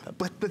 I'll take that.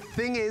 But the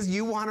thing is,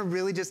 you want to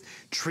really just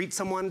treat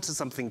someone to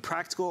something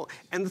practical.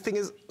 And the thing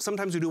is,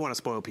 sometimes we do want to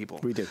spoil people.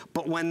 We do.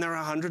 But when they're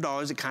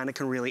 $100, it kind of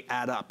can really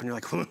add up. And you're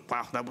like,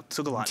 wow, that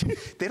took a lot.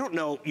 They don't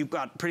know you've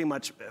got pretty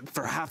much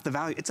for half the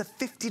value. It's a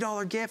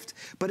 $50 gift,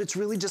 but it's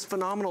really just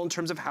phenomenal in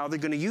terms of how they're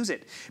going to use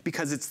it,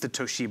 because it's the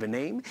Toshiba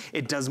name.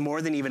 It does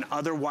more than even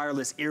other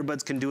wireless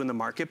earbuds can do in the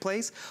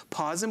marketplace.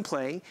 Pause and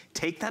play,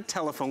 take that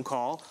telephone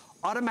call,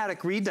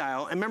 automatic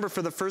redial, and remember,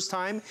 for the first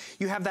time,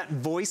 you have that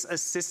voice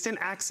assistant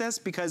access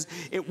because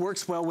it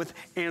works well with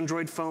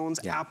Android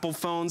phones, Apple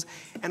phones,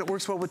 and it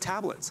works well with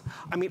tablets.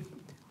 I mean,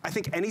 I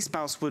think any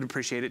spouse would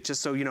appreciate it,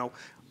 just so you know.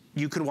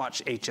 You can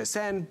watch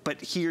HSN,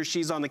 but he or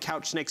she's on the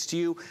couch next to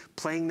you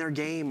playing their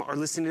game or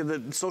listening to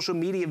the social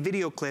media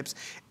video clips.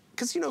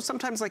 Because, you know,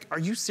 sometimes, like, are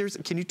you serious?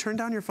 Can you turn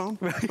down your phone?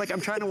 Right. Like,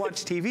 I'm trying to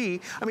watch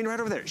TV. I mean, right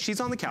over there. She's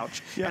on the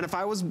couch. Yeah. And if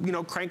I was, you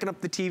know, cranking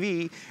up the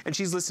TV and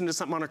she's listening to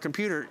something on her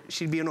computer,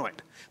 she'd be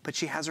annoyed. But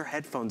she has her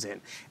headphones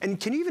in. And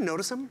can you even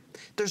notice them?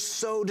 They're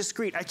so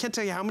discreet. I can't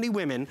tell you how many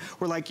women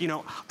were like, you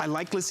know, I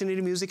like listening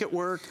to music at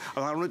work. I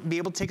want to be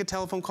able to take a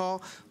telephone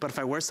call. But if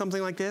I wear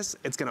something like this,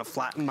 it's going to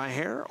flatten my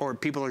hair, or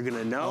people are going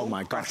to know. Oh,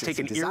 my gosh. I have to take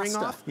an earring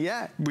off.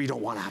 Yeah. We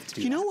don't want to have to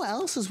do that. You know what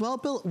else as well,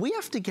 Bill? We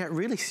have to get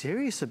really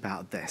serious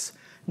about this.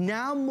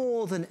 Now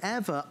more than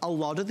ever, a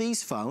lot of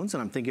these phones,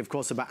 and I'm thinking, of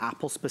course, about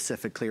Apple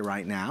specifically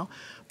right now,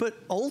 but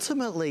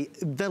ultimately,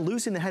 they're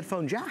losing the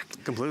headphone jack.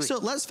 Completely. So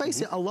let's face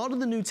it, a lot of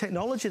the new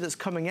technology that's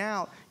coming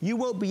out, you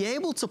won't be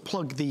able to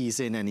plug these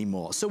in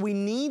anymore. So we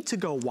need to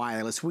go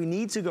wireless, we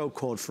need to go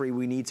cord-free,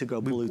 we need to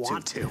go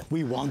Bluetooth.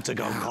 We want to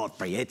go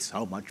cord-free. It's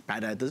so much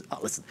better.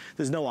 Listen,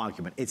 there's no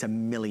argument. It's a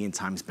million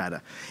times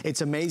better.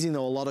 It's amazing,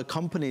 though, a lot of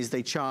companies,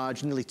 they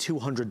charge nearly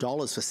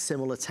 $200 for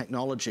similar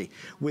technology.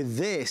 With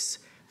this,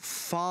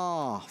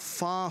 far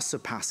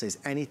surpasses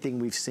anything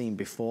we've seen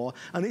before.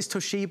 And it's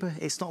Toshiba.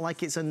 It's not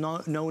like it's a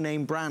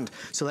no-name brand.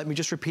 So let me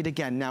just repeat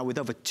again now, with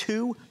over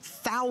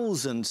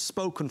 2,000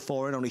 spoken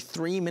for and only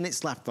 3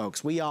 minutes left,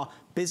 folks. We are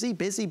busy,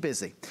 busy,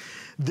 busy.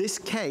 This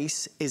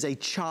case is a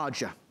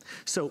charger.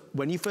 So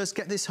when you first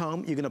get this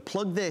home, you're gonna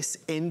plug this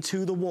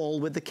into the wall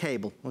with the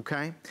cable,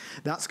 okay?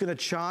 That's gonna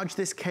charge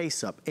this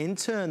case up. In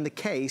turn, the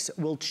case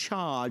will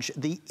charge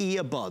the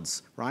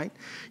earbuds, right?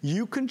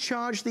 You can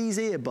charge these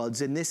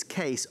earbuds in this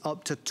case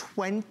up to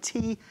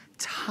 20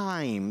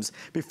 times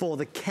before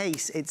the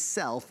case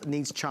itself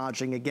needs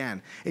charging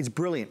again. It's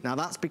brilliant. Now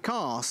that's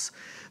because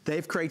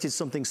they've created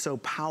something so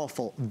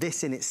powerful.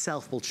 This in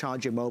itself will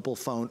charge your mobile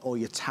phone or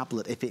your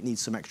tablet if it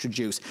needs some extra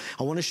juice.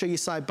 I want to show you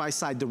side by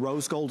side the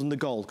rose gold and the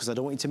gold, because I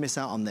don't want you to miss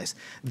out on this.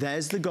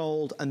 There's the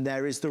gold and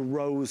there is the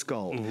rose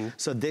gold.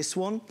 So this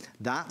one,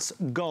 that's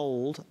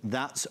gold,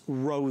 that's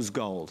rose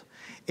gold.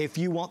 If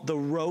you want the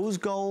rose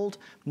gold,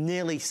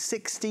 nearly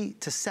 60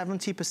 to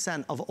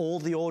 70% of all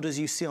the orders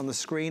you see on the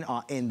screen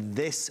are in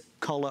this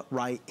color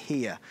right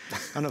here.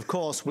 And of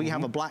course, we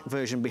have a black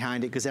version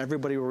behind it because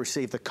everybody will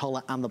receive the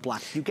color and the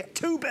black. You get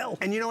two, Bill.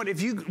 And you know what,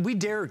 if we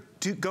dare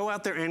to go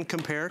out there and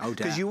compare,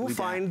 because you will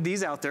find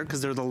these out there,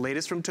 because they're the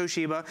latest from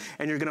Toshiba,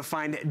 and you're gonna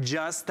find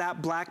just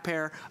that black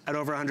pair at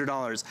over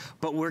 $100.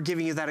 But we're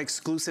giving you that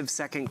exclusive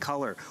second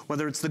color,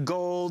 whether it's the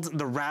gold,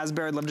 the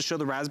raspberry. I'd love to show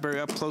the raspberry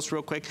up close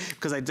real quick,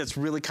 because that's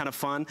really kind of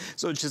fun.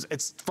 So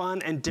it's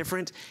fun and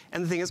different.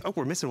 And the thing is, oh,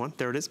 we're missing one.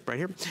 There it is, right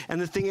here.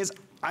 And the thing is,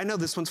 I know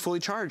this one's fully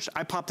charged.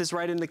 I pop this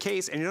right in the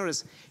case, and you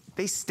notice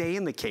they stay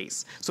in the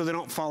case so they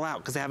don't fall out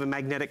because they have a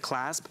magnetic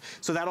clasp.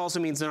 So that also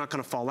means they're not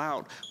gonna fall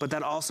out, but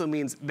that also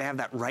means they have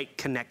that right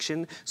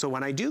connection. So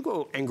when I do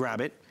go and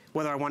grab it,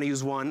 whether I want to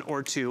use one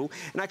or two.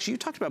 And actually, you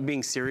talked about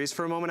being serious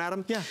for a moment,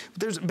 Adam. Yeah.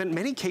 There's been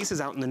many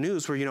cases out in the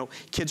news where, you know,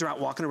 kids are out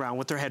walking around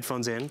with their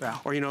headphones in,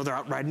 or, you know, they're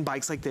out riding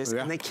bikes like this,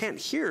 and they can't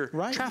hear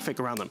traffic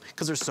around them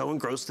because they're so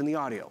engrossed in the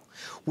audio.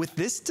 With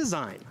this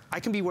design, I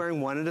can be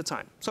wearing one at a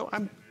time. So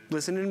I'm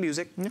listening to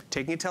music,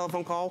 taking a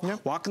telephone call,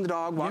 walking the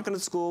dog, walking to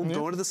school,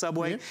 going to the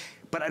subway.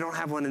 But I don't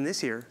have one in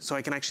this ear, so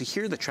I can actually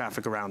hear the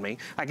traffic around me.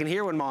 I can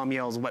hear when mom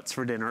yells, "What's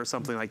for dinner?" or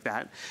something like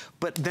that.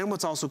 But then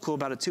what's also cool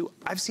about it too,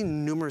 I've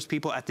seen numerous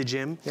people at the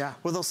gym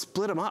where they'll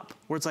split them up,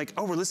 where it's like,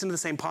 oh, we're listening to the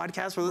same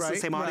podcast, we're listening to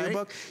the same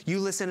audiobook, you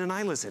listen and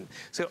I listen.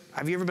 So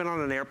have you ever been on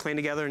an airplane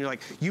together and you're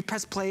like, you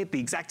press play at the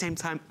exact same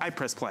time I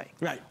press play?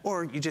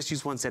 Or you just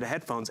use one set of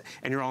headphones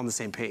and you're all on the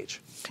same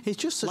page. It's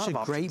just such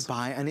a great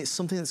buy, and it's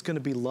something that's gonna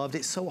be loved.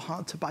 It's so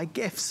hard to buy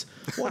gifts.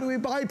 What do we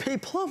buy,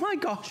 people? Oh my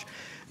gosh.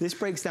 This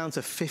breaks down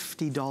to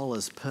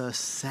 $50 per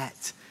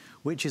set,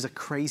 which is a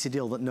crazy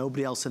deal that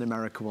nobody else in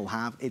America will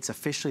have. It's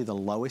officially the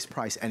lowest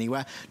price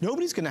anywhere.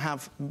 Nobody's gonna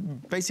have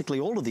basically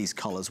all of these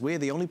colors. We're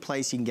the only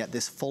place you can get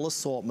this full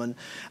assortment.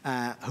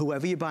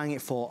 Whoever you're buying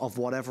it for, of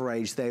whatever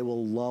age, they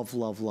will love,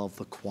 love, love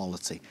the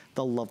quality.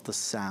 They'll love the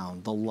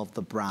sound, they'll love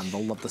the brand,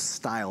 they'll love the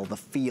style, the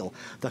feel,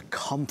 the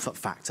comfort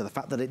factor, the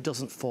fact that it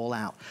doesn't fall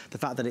out, the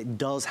fact that it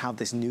does have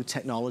this new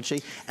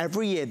technology.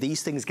 Every year,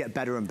 these things get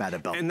better and better,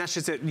 Bill. And that's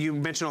just it. You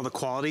mentioned all the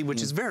quality,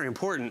 which is very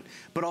important,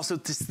 but also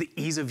just the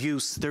ease of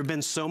use. There have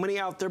been so many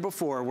out there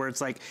before where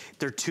it's like,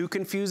 they're too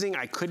confusing.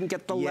 I couldn't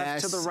get the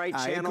left to the right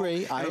channel. I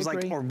agree.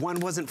 Like, or one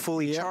wasn't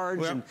fully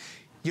charged. And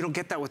You don't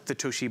get that with the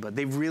Toshiba.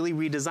 They've really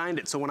redesigned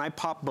it. So when I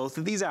pop both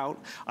of these out,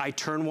 I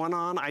turn one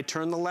on, I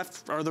turn the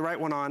left or the right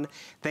one on,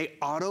 they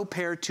auto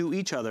pair to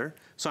each other.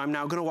 So I'm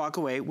now gonna walk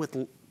away with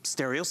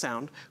stereo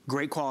sound,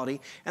 great quality,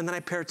 and then I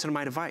pair it to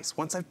my device.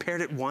 Once I've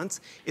paired it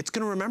once, it's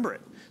gonna remember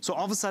it. So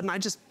all of a sudden I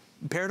just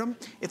paired them,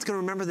 it's gonna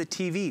remember the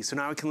TV. So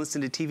now I can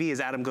listen to TV as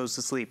Adam goes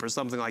to sleep or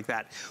something like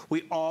that.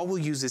 We all will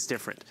use this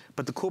different.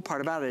 But the cool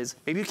part about it is,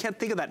 maybe you can't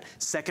think of that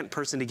second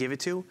person to give it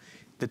to.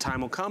 The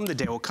time will come, the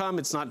day will come.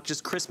 It's not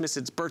just Christmas,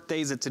 it's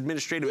birthdays, it's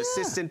administrative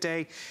assistant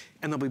day,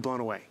 and they'll be blown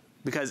away.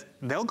 Because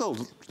they'll go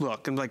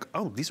look and be like,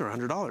 oh, these are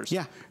 $100.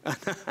 Yeah.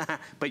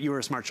 But you were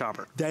a smart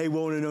shopper. They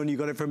won't have known you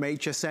got it from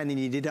HSN and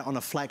you did it on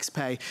a flex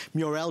pay.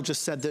 Muriel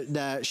just said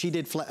that he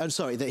did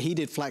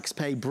flex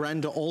pay.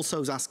 Brenda also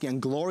is asking, and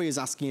Gloria's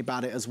asking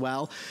about it as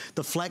well.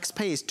 The flex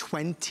pay is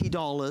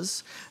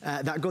 $20.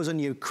 That goes on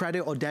your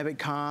credit or debit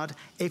card.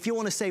 If you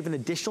want to save an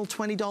additional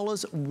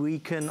 $20, we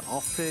can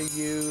offer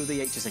you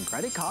the HSN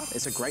credit card.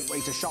 It's a great way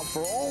to shop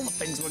for all the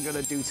things we're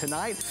going to do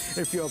tonight.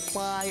 If you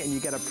apply and you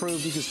get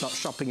approved, you can start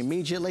shopping immediately.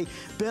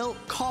 Bill,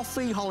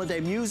 coffee, holiday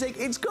music,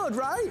 it's good,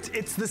 right?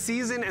 It's the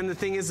season, and the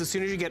thing is, as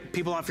soon as you get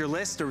people off your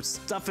list or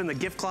stuff in the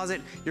gift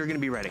closet, you're gonna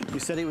be ready. You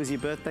said it was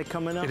your birthday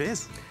coming up? It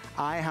is.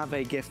 I have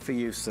a gift for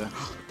you, sir.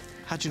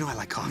 How'd you know I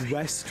like coffee?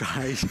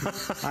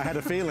 Westrock. I had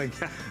a feeling.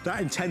 That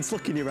intense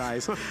look in your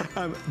eyes.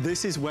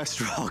 This is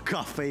Westrock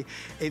coffee.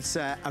 It's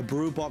a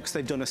brew box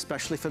they've done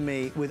especially for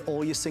me with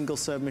all your single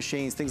serve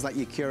machines, things like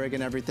your Keurig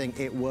and everything.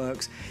 It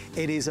works.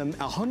 It is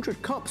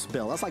 100 cups,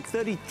 Bill. That's like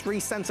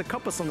 33 cents a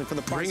cup or something for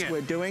the price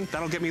we're doing.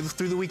 That'll get me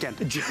through the weekend.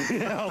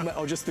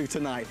 Or just through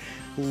tonight.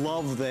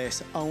 Love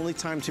this. Only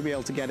time to be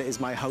able to get it is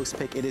my host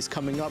pick. It is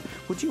coming up.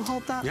 Would you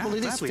hold that? Yeah, well,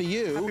 it gladly. is for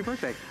you. Happy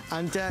birthday.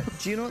 And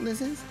do you know what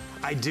this is?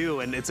 I do,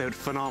 and it's a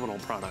phenomenal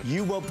product.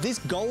 You will, this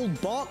gold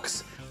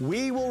box,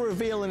 we will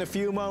reveal in a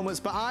few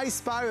moments, but I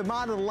spy with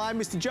man on the line,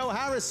 Mr. Joe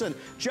Harrison.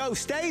 Joe,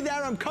 stay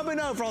there, I'm coming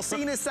over. I'll see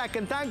you in a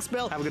second. Thanks,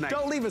 Bill. Have a good night.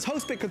 Don't leave us.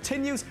 Host Pick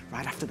continues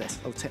right after this.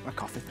 I'll take my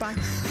coffee. Bye.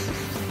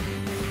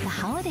 The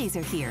holidays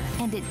are here,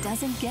 and it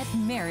doesn't get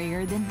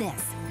merrier than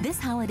this. This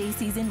holiday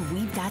season,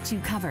 we've got you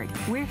covered.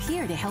 We're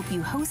here to help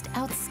you host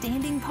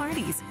outstanding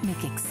parties,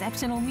 make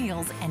exceptional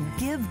meals, and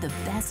give the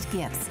best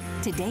gifts.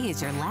 Today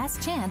is your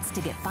last chance to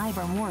get 5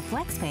 or more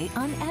FlexPay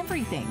on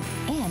everything.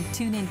 And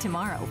tune in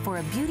tomorrow for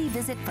a beauty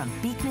visit from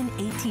Beekman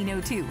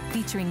 1802,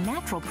 featuring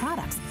natural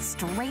products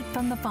straight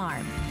from the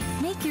farm.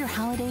 Make your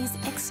holidays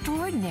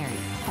extraordinary.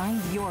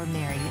 Find your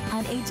Mary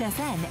on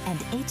HSN and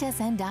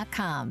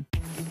hsn.com.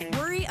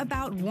 Worry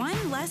about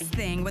one less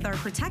thing with our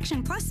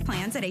Protection Plus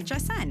plans at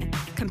HSN.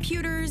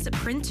 Computers,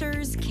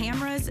 printers,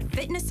 cameras,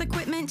 fitness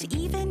equipment,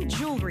 even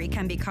jewelry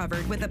can be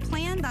covered with a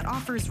plan that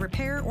offers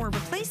repair or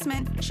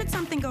replacement should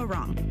something go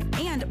wrong.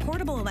 And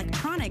portable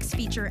electronics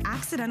feature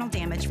accidental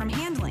damage from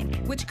handling,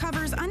 which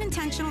covers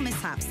unintentional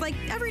mishaps like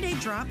everyday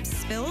drops,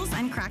 spills,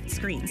 and cracked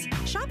screens.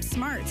 Shop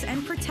smart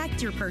and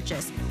protect your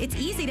purchase. It's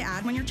easy to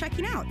add when you're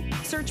checking out.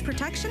 Search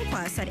Protection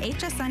Plus at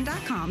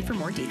hsn.com for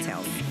more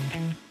details.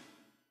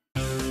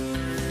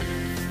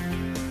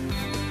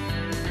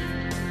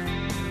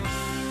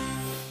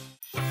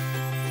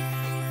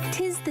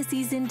 Tis the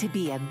season to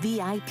be a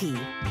VIP.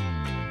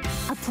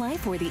 Apply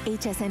for the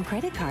HSN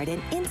credit card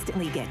and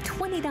instantly get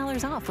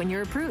 $20 off when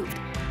you're approved.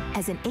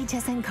 As an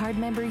HSN card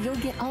member, you'll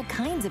get all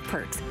kinds of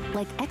perks,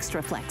 like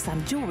extra flex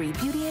on jewelry,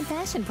 beauty, and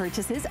fashion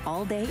purchases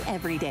all day,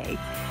 every day.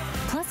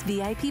 Plus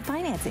VIP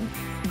financing,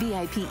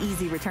 VIP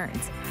easy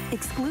returns,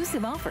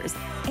 exclusive offers,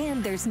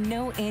 and there's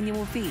no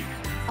annual fee.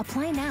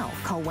 Apply now.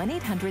 Call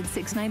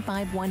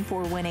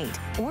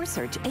 1-800-695-1418 or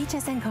search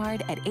HSN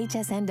card at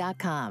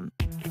hsn.com.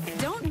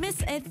 Don't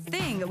miss a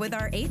thing with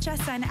our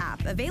HSN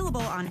app,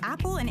 available on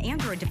Apple and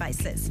Android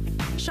devices.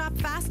 Shop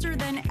faster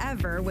than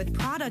ever with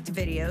product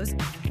videos.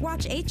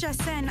 Watch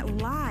HSN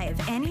live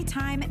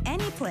anytime,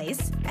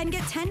 anyplace, and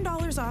get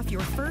 $10 off your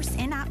first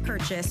in-app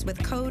purchase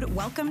with code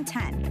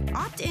WELCOME10.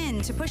 Opt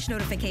in to push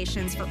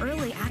notifications for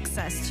early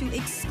access to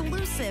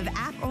exclusive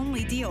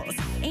app-only deals.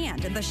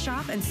 And the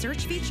shop and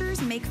search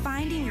features make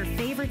finding your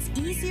favorites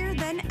easier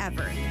than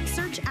ever.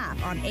 Search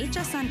app on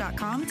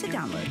hsn.com to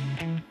download.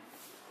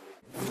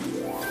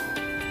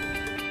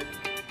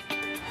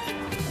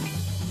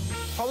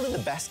 Probably the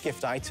best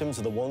gift items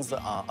are the ones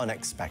that are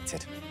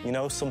unexpected. You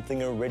know,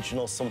 something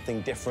original, something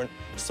different,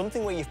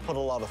 something where you've put a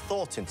lot of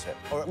thought into it,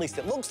 or at least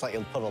it looks like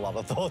you'll put a lot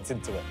of thought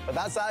into it. But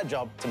that's our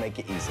job, to make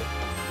it easy.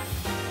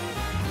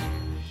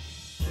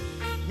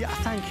 Yeah,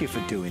 thank you for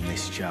doing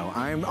this, Joe.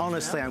 I'm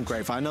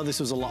grateful. I know this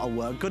was a lot of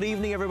work. Good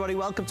evening, everybody.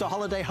 Welcome to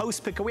Holiday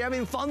Host Pick. Are we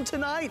having fun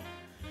tonight?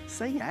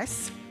 Say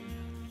yes.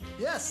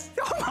 Yes.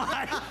 Oh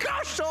my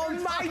gosh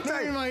almighty.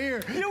 Not in my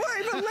ear. You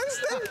weren't even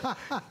listening.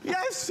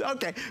 Yes,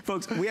 okay.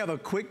 Folks, we have a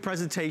quick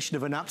presentation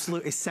of an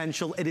absolute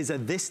essential. It is a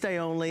this day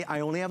only. I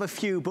only have a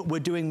few, but we're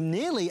doing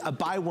nearly a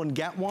buy one,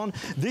 get one.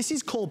 This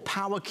is called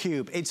Power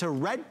Cube. It's a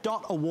Red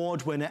Dot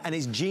Award winner and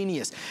it's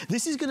genius.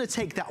 This is gonna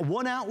take that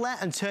one outlet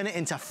and turn it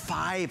into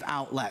 5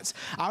 outlets.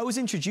 I was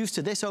introduced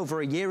to this over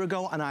a year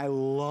ago and I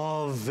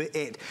love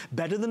it.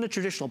 Better than a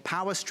traditional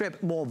power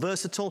strip, more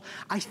versatile.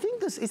 I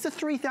think is the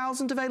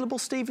 3,000 available,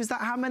 Steve? Is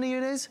that how many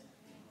it is?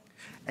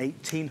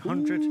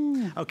 1,800.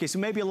 Ooh. Okay, so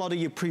maybe a lot of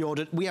you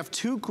pre-ordered. We have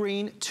 2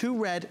 green, 2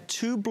 red,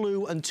 2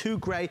 blue, and 2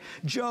 gray.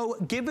 Joe,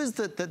 give us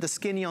the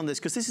skinny on this,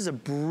 because this is a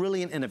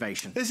brilliant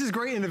innovation. This is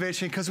great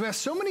innovation, because we have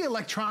so many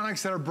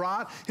electronics that are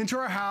brought into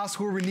our house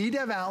where we need to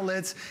have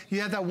outlets. You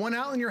have that one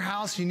outlet in your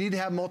house, you need to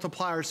have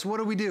multipliers. So what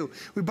do?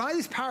 We buy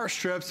these power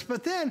strips,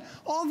 but then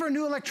all of our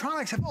new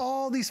electronics have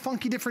all these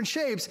funky different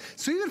shapes.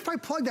 So even if I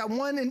plug that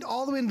one in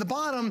all the way to the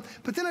bottom,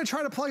 but then I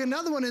try to plug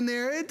another one in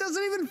there, it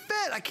doesn't even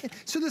fit. I can't.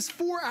 So this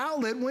 4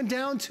 outlet went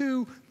down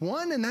to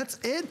 1 and that's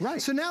it.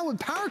 Right. So now with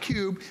Power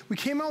Cube, we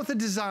came out with a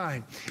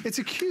design. It's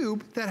a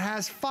cube that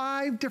has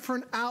 5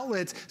 different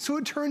outlets. So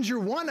it turns your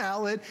 1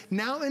 outlet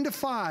now into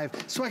 5.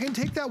 So I can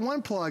take that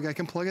one plug, I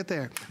can plug it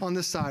there on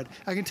this side.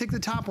 I can take the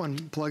top one,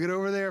 plug it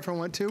over there if I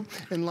want to,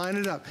 and line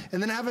it up.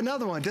 And then I have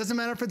another one. Doesn't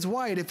matter if it's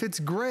white, if it's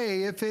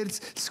gray, if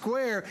it's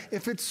square,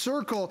 if it's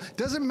circle,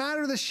 doesn't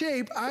matter the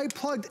shape. I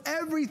plugged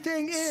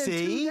everything in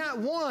to that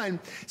one.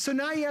 So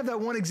now you have that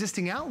one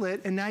existing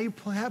outlet and now you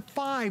have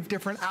 5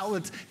 different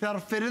outlets that'll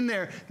fit in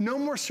there. No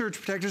more surge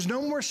protectors,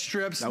 no more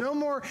strips, no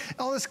more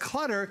all this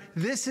clutter.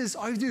 This is,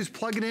 all you do is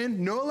plug it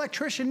in. No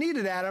electrician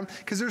needed, Adam,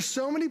 because there's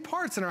so many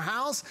parts in our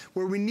house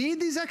where we need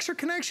these extra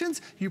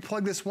connections. You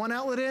plug this one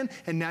outlet in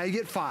and now you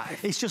get 5.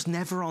 It's just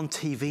never on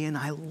TV and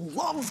I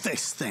love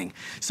this thing.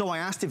 So I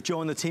asked if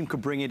Joe and the team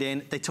could bring it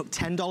in. They took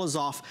 $10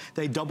 off.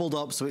 They doubled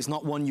up, so it's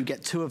not one, you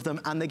get 2 of them,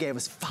 and they gave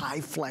us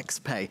 5 flex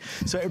pay.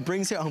 So it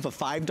brings it home for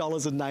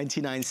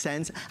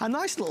 $5.99. A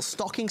nice little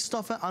stocking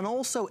stuffer and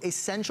also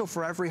essential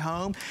for every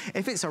home.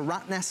 If it's a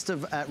rat's nest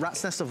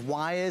of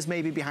wires,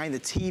 maybe behind the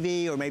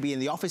TV or maybe in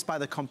the office by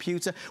the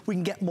computer, we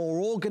can get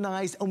more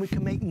organized and we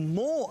can make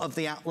more of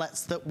the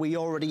outlets that we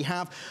already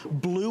have.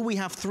 Blue, we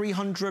have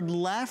 300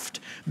 left.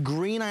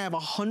 Green, I have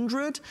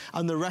 100,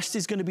 and the rest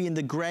is going to be in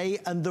the gray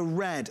and the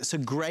red. So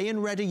gray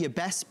and red are your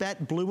best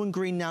bet. Blue and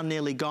green now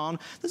nearly gone.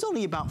 There's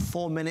only about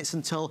 4 minutes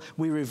until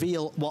we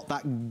reveal what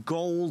that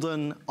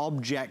golden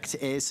object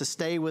is, so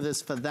stay with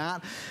us for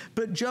that.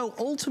 But Joe,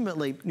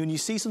 ultimately, when you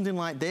see something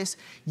like this,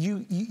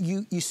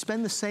 you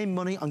spend the same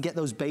money on get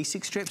those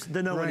basic strips,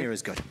 they're nowhere near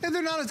as good. And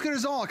they're not as good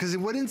as all, because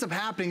what ends up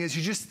happening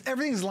is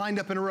everything's lined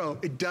up in a row.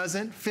 It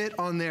doesn't fit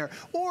on there.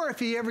 Or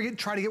if you ever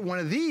try to get one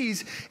of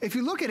these, if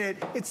you look at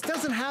it, it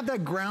doesn't have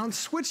that ground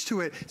switch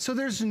to it. So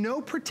there's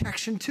no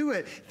protection to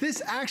it.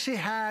 This actually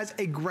has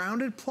a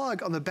grounded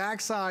plug on the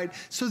back side.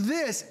 So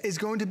this is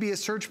going to be a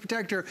surge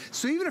protector.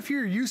 So even if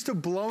you're used to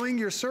blowing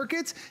your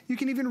circuits, you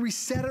can even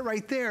reset it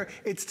right there.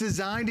 It's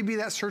designed to be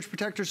that surge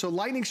protector. So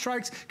lightning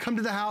strikes come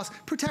to the house,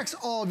 protects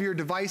all of your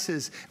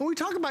devices. And when we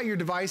talk about your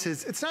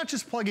devices, it's not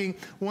just plugging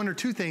 1 or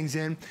 2 things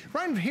in.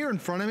 Right here in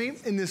front of me,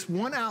 in this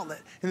one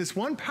outlet, in this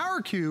one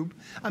Power Cube,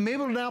 I'm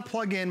able to now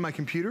plug in my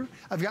computer.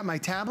 I've got my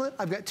tablet,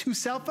 I've got 2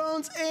 cell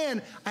phones,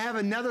 and I have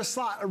another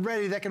slot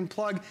ready that can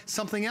plug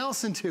something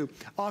else into.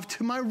 Off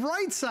to my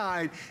right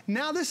side,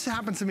 now this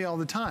happens to me all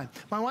the time.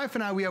 My wife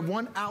and I, we have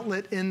 1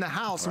 outlet in the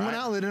house, and 1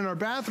 outlet in our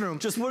bathroom.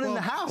 Just one in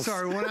the house?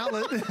 Sorry, 1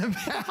 outlet in the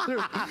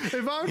bathroom.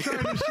 If I'm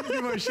trying to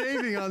do my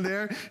shaving on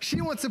there,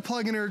 she wants to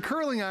plug in her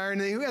curling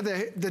iron, and we have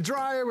the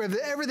dryer, we have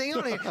everything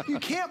on it. You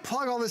can't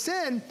plug all this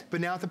in,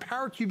 but now with the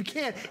Power Cube you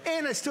can.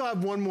 And I still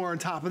have 1 more on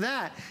top of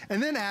that.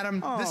 And then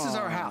Adam, this is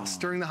our house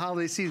during the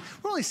holiday season.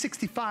 We're only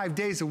 65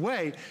 days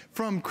away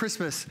from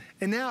Christmas.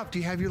 And now, do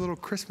you have your little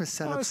Christmas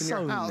setups in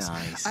your house?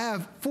 Nice. I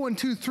have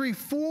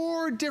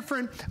 4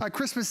 different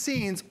Christmas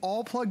scenes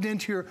all plugged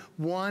into your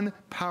 1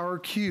 Power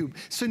Cube.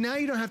 So now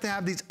you don't have to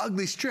have these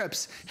ugly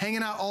strips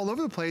hanging out all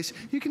over the place.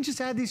 You can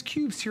just add these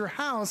cubes to your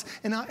house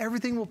and now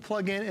everything will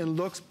plug in and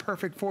looks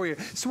perfect for you.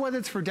 So whether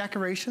it's for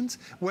decorations,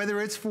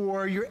 whether it's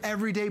for your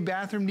everyday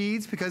bathroom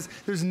needs because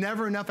there's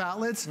never enough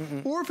outlets,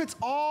 or if it's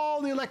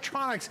all the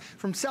electronics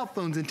from cell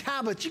phones and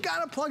tablets, you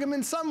gotta plug them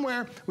in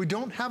somewhere. We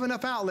don't have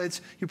enough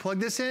outlets. You plug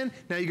this in,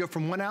 now you go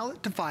from 1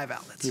 outlet to 5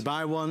 outlets. You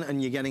buy one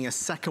and you're getting a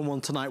second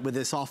one tonight with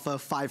this offer,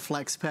 5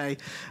 flex pay.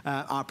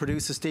 Our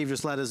producer Steve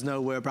just let us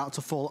know we're about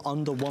to fall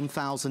under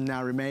 1,000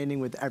 now remaining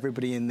with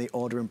everybody in the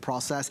ordering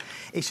process.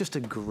 It's just a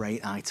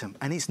great item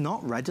and it's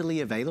not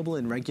readily available available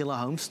in regular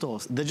home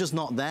stores. They're just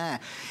not there.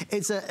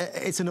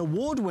 It's an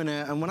award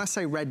winner, and when I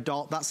say red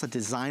dot, that's a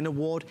design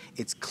award.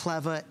 It's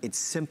clever, it's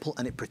simple,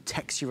 and it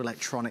protects your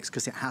electronics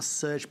because it has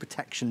surge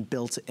protection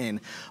built in.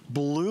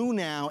 Blue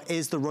now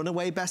is the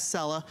runaway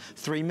bestseller.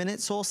 3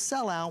 minutes or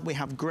sell out. We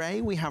have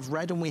gray, we have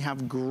red, and we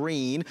have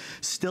green.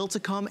 Still to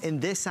come in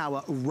this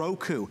hour,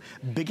 Roku.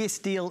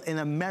 Biggest deal in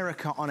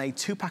America on a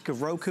 2-pack of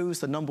Rokus,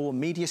 the #1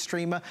 media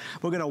streamer.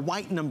 We're gonna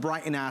whiten and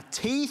brighten our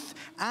teeth,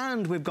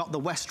 and we've got the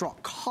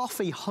Westrock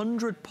Coffee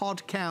 100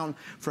 pod count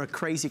for a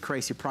crazy,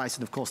 crazy price.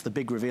 And of course, the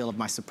big reveal of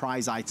my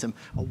surprise item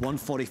at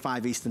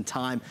 1:45 Eastern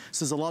time.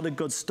 So there's a lot of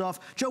good stuff.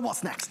 Joe,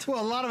 what's next?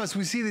 Well, a lot of us,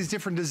 we see these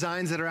different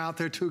designs that are out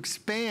there to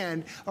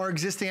expand our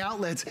existing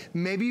outlets.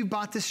 Maybe you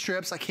bought the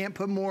strips. I can't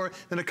put more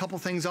than a couple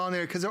things on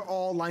there because they're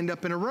all lined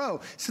up in a row.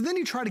 So then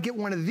you try to get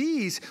one of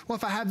these. Well,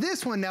 if I have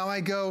this one, now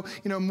I go,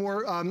 you know,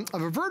 more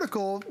of a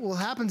vertical. What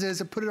happens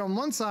is I put it on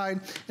one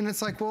side, and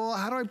it's like, well,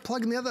 how do I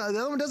plug in the other? The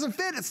other one doesn't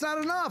fit. It's not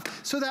enough.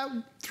 So that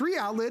 3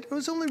 outlet, it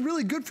was only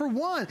really good for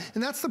 1.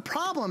 And that's the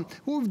problem.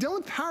 What we've done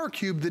with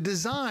PowerCube, the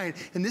design,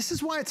 and this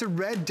is why it's a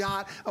red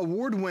dot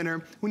award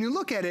winner. When you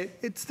look at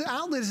it, the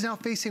outlet is now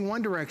facing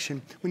one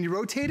direction. When you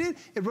rotate it,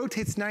 it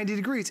rotates 90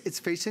 degrees. It's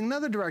facing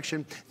another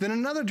direction, then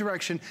another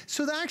direction.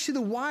 So that actually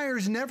the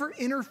wires never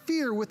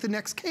interfere with the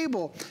next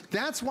cable.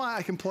 That's why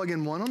I can plug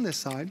in one on this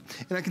side,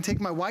 and I can take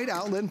my white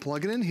outlet and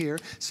plug it in here.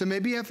 So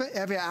maybe you have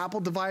an Apple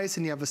device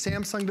and you have a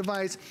Samsung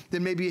device,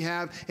 then maybe you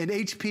have an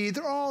HP.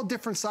 They're all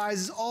different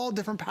sizes, all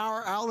different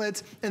power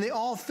outlets, and they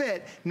all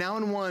fit now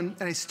in one,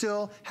 and I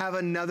still have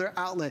another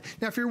outlet.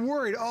 Now, if you're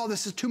worried, oh,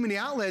 this is too many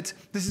outlets,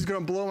 this is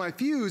gonna blow my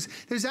fuse,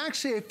 there's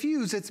actually a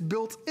fuse that's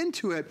built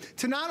into it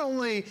to not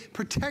only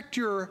protect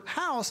your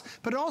house,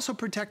 but also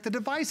protect the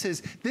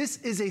devices. This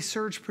is a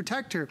surge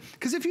protector,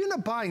 because if you end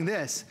up buying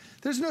this,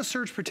 there's no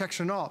surge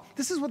protection at all.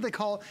 This is what they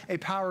call a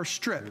power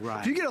strip.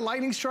 Right. If you get a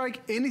lightning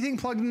strike, anything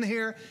plugged in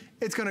here,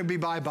 it's gonna be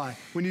bye-bye.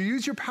 When you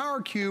use your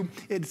PowerCube,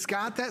 it's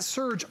got that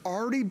surge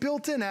already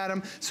built in,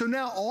 Adam, so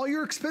now all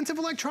your expensive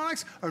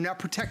electronics are now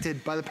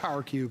protected by the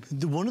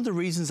PowerCube. One of the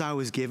reasons I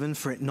was given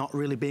for it not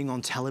really being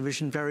on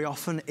television very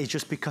often is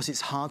just because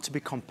it's hard to be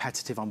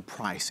competitive on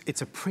price.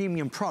 It's a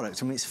premium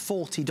product. I mean, it's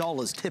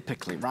 $40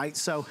 typically, right?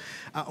 So,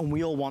 and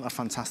we all want a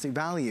fantastic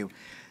value.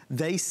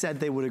 They said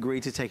they would agree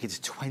to take it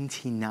to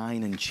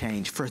 $29 and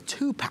change for a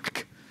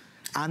 2-pack.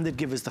 And they'd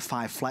give us the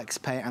 5 flex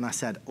pay, and I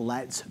said,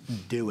 let's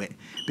do it.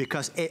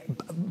 Because it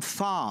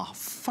far,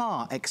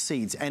 far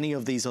exceeds any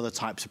of these other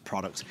types of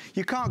products.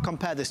 You can't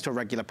compare this to a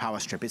regular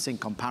power strip, it's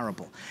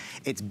incomparable.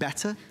 It's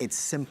better, it's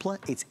simpler,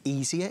 it's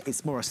easier,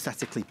 it's more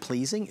aesthetically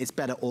pleasing, it's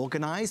better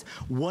organized.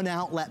 1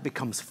 outlet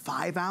becomes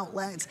 5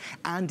 outlets,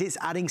 and it's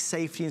adding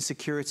safety and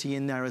security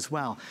in there as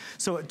well.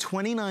 So at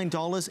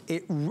 $29,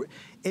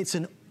 it's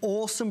an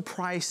awesome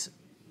price,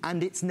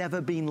 and it's never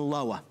been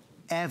lower.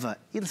 Ever.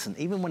 Listen,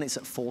 even when it's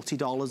at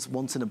 $40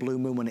 once in a blue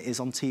moon when it is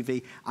on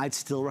TV, I'd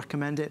still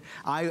recommend it.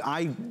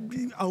 I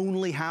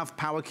only have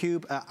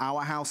PowerCube at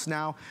our house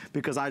now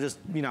because I just,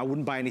 you know, I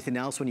wouldn't buy anything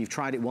else. When you've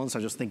tried it once,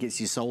 I just think it's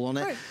your soul on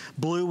it. Right.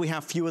 Blue, we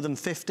have fewer than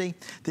 50.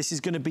 This is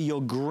gonna be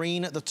your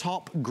green at the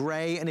top,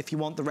 gray, and if you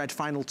want the red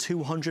final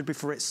 200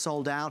 before it's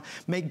sold out.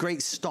 Make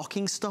great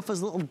stocking stuff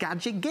as little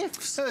gadget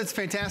gifts. It's a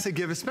fantastic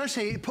gift,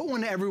 especially put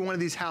one to every one of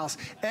these houses.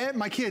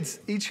 My kids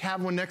each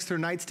have one next to their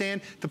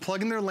nightstand to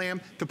plug in their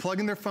lamp, to plug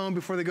in their phone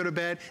before they go to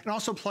bed, and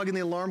also plug in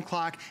the alarm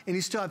clock, and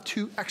you still have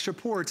 2 extra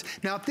ports.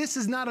 Now, if this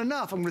is not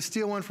enough, I'm gonna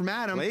steal one from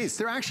Adam. Please.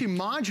 They're actually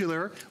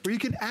modular, where you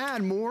can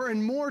add more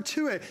and more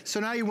to it. So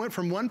now you went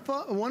from one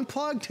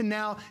plug to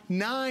now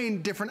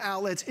 9 different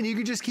outlets, and you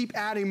can just keep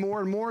adding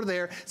more and more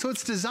there. So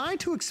it's designed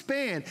to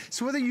expand.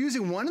 So whether you're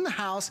using one in the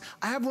house,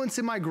 I have ones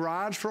in my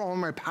garage for all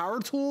my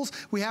power tools.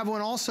 We have one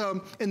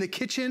also in the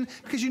kitchen,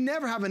 because you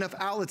never have enough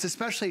outlets,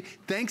 especially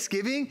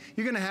Thanksgiving.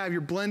 You're gonna have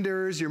your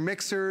blenders, your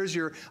mixers,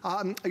 your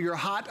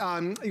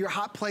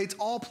hot plates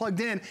all plugged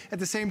in at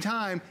the same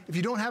time. If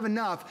you don't have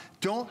enough,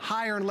 don't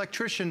hire an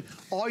electrician.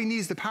 All you need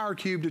is the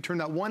PowerCube to turn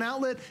that 1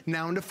 outlet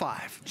now into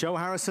 5. Joe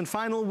Harrison,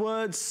 final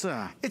words.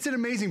 It's an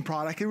amazing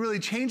product. It really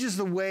changes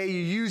the way you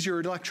use your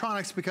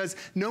electronics, because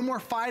no more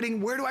fighting,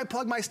 where do I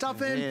plug my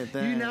stuff in?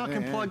 You now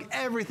can plug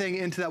everything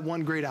into that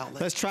 1 great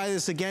outlet. Let's try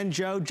this again,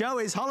 Joe. Joe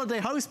is holiday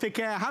host pick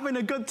here, having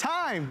a good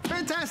time.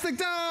 Fantastic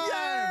time!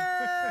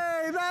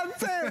 Yay!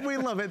 That's it. We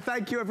love it.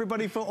 Thank you,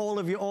 everybody, for all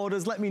of your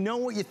orders. Let me know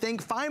what you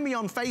think. Find me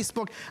on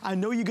Facebook. I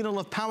know you're going to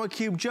love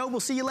PowerCube. Joe, we'll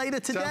see you later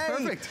today.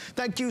 Sounds perfect.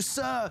 Thank you,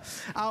 sir.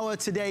 Our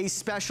today's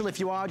special, if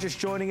you are just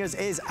joining us,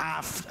 is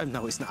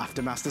no, it's not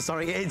Aftermaster,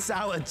 sorry. It's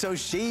our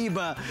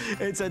Toshiba.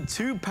 It's a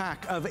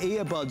 2-pack of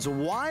earbuds,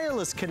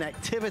 wireless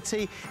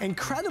connectivity,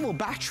 incredible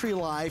battery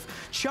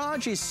life,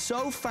 charges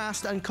so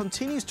fast and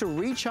continues to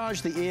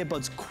recharge the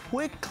earbuds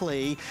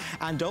quickly.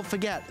 And don't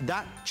forget,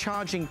 that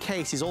charging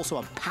case is also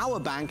a power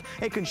bank.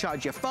 It can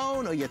charge your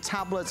phone or your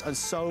tablets and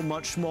so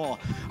much more.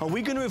 Are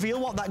we going to reveal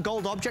what that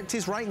gold object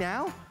is right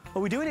now?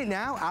 Are we doing it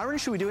now? Aaron,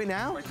 should we do it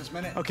now? Right this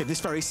minute. Okay, this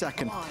very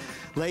second.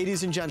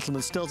 Ladies and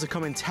gentlemen, still to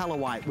come in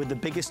Telewhite with the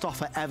biggest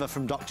offer ever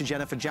from Dr.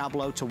 Jennifer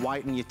Jablow to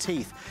whiten your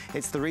teeth.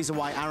 It's the reason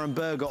why Aaron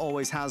Berger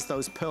always has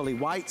those pearly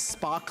whites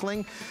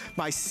sparkling.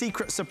 My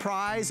secret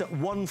surprise at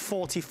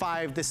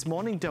 1:45 this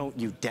morning. Don't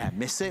you dare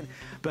miss it.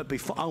 But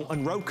before, oh,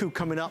 and Roku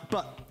coming up,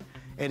 but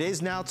it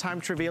is now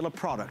time to reveal a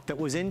product that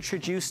was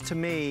introduced to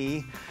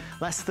me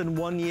less than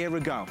 1 year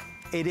ago.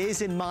 It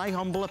is, in my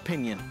humble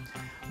opinion,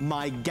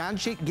 my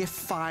gadget gift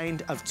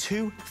find of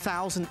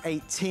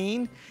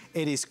 2018.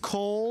 It is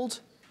called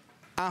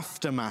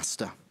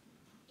Aftermaster.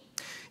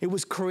 It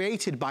was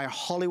created by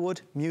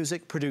Hollywood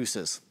music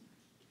producers.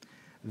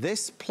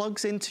 This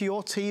plugs into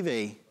your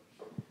TV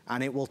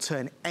and it will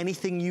turn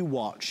anything you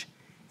watch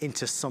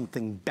into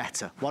something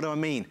better. What do I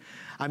mean?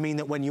 I mean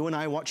that when you and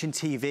I are watching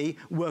TV,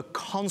 we're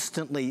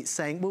constantly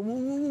saying, well,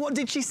 what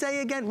did she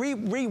say again?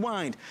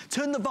 Rewind,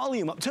 turn the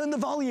volume up, turn the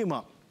volume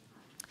up.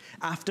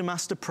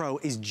 Aftermaster Pro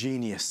is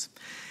genius.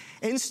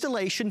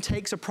 Installation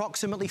takes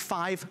approximately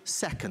 5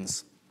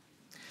 seconds.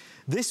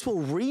 This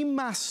will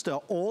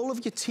remaster all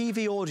of your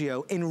TV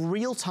audio in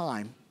real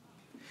time.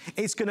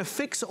 It's gonna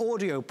fix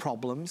audio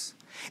problems.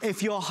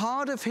 If you're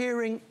hard of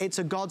hearing, it's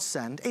a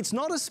godsend. It's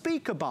not a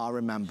speaker bar,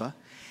 remember.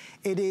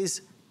 It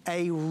is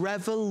a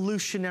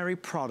revolutionary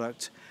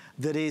product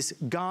that is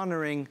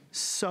garnering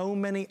so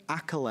many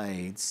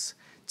accolades.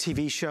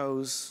 TV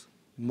shows,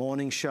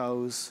 morning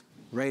shows,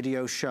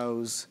 radio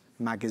shows,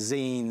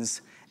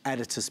 magazines,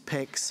 editors'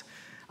 picks.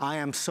 I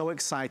am so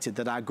excited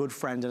that our good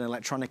friend and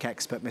electronic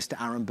expert, Mr.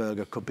 Aaron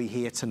Berger, could be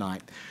here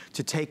tonight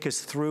to take us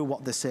through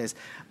what this is.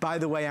 By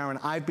the way, Aaron,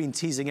 I've been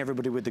teasing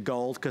everybody with the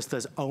gold because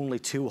there's only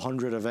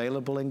 200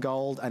 available in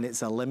gold and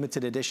it's a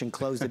limited edition,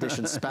 closed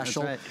edition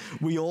special. Right.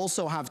 We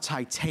also have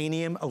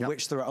titanium, of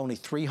which there are only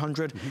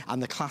 300,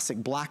 and the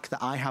classic black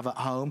that I have at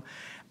home.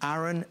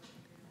 Aaron,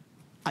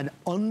 an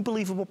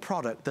unbelievable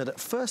product that at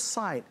first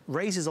sight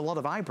raises a lot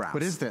of eyebrows.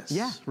 What is this?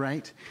 Yeah.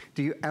 Right?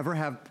 Do you ever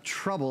have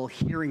trouble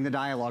hearing the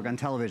dialogue on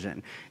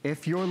television?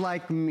 If you're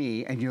like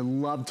me and you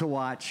love to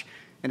watch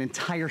an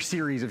entire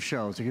series of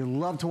shows, or you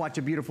love to watch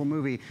a beautiful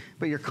movie,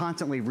 but you're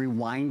constantly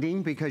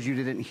rewinding because you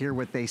didn't hear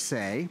what they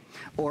say,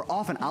 or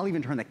often I'll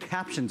even turn the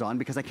captions on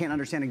because I can't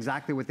understand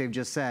exactly what they've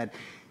just said.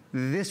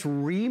 This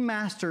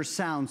remasters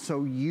sound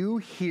so you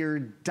hear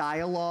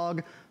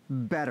dialogue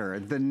better.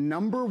 The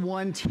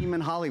 #1 team in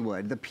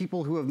Hollywood, the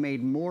people who have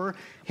made more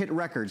hit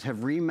records, have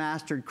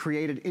remastered,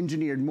 created,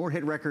 engineered more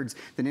hit records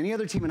than any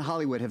other team in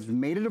Hollywood, have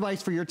made a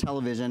device for your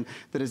television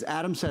that, as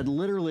Adam said,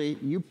 literally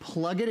you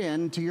plug it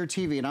into your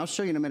TV, and I'll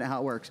show you in a minute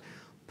how it works.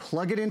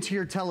 Plug it into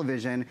your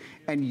television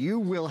and you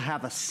will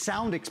have a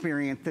sound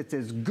experience that's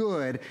as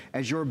good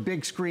as your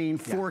big screen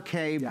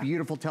 4K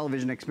beautiful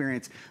television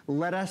experience.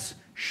 Let us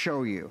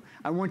show you.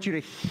 I want you to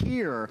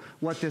hear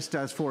what this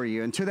does for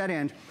you. And to that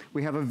end,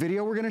 we have a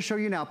video we're gonna show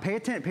you now. Pay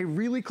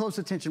really close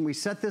attention. We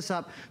set this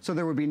up so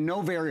there would be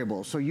no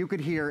variables. So you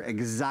could hear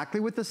exactly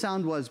what the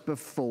sound was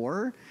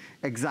before,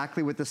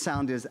 exactly what the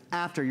sound is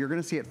after. You're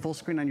gonna see it full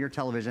screen on your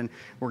television.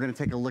 We're gonna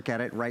take a look at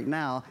it right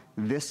now.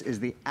 This is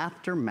the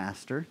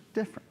Aftermaster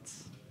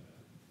difference.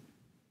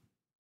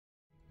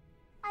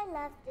 I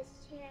love this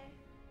chair.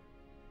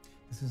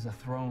 This is a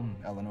throne,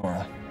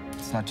 Eleonora.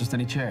 It's not just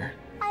any chair.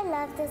 I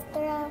love this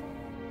throne.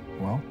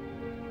 Well,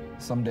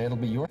 someday it'll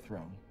be your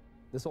throne.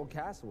 This old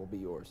castle will be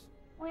yours.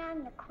 When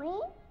I'm the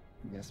queen?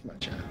 Yes, my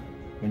child.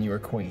 When you are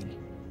queen.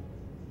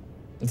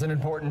 It's an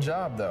important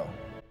job, though.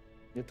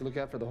 You have to look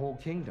out for the whole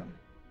kingdom.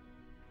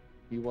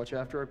 You watch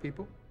after our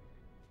people?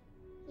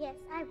 Yes,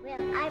 I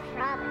will. I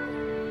promise.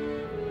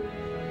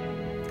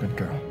 Good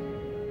girl.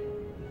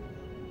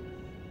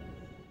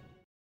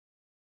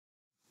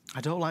 I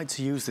don't like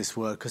to use this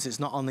word because it's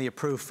not on the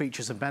approved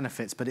features and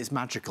benefits, but it's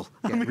magical.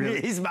 Yeah, I mean, really.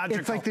 it is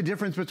magical. It's like the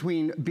difference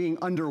between being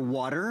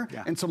underwater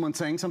and someone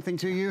saying something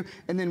to you,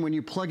 and then when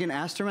you plug in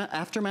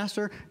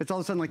Aftermaster, it's all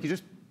of a sudden like you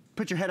just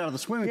put your head out of the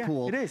swimming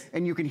pool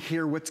and you can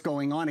hear what's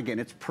going on again.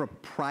 It's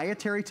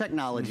proprietary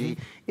technology.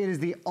 It is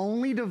the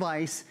only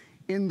device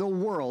in the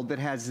world that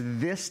has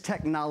this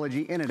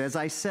technology in it. As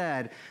I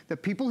said, the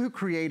people who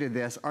created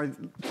this are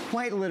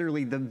quite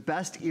literally the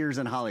best ears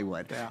in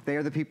Hollywood. They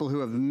are the people who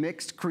have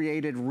mixed,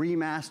 created,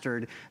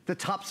 remastered the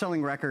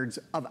top-selling records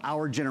of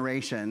our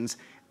generations.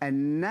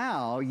 And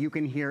now you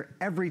can hear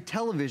every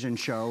television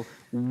show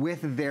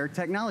with their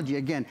technology.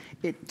 Again,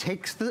 it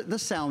takes the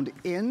sound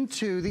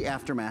into the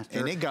Aftermaster.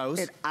 And it goes.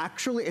 It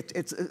actually,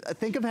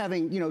 think of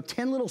having,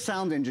 10 little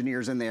sound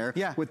engineers in there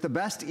with the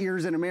best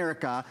ears in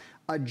America,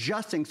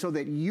 adjusting so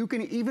that you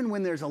can, even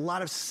when there's a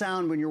lot of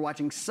sound, when you're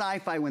watching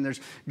sci-fi, when there's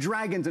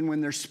dragons and when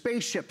there's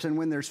spaceships and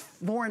when there's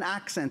foreign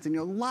accents and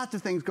lots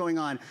of things going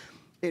on,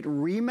 it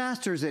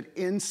remasters it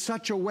in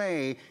such a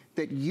way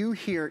that you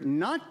hear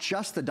not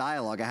just the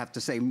dialogue, I have to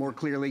say, more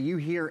clearly, you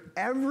hear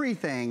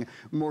everything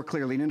more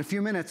clearly. And in a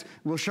few minutes,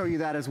 we'll show you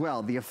that as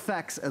well, the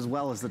effects as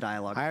well as the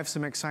dialogue. I have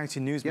some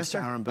exciting news,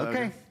 Mr. Aaron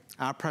Berger.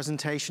 Our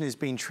presentation is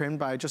being trimmed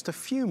by just a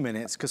few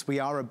minutes because we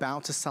are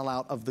about to sell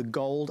out of the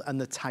gold and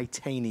the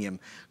titanium.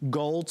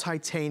 Gold,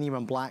 titanium,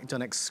 and black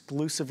done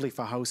exclusively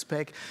for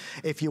HostPick.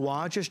 If you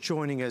are just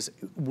joining us,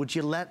 would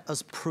you let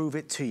us prove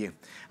it to you?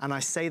 And I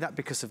say that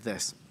because of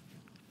this.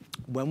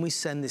 When we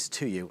send this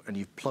to you and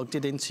you've plugged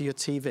it into your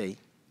TV,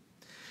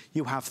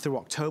 you have through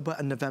October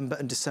and November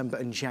and December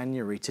and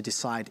January to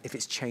decide if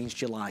it's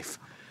changed your life.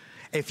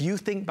 If you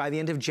think by the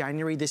end of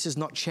January this has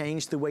not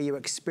changed the way you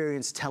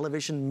experience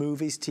television,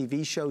 movies,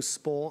 TV shows,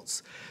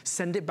 sports,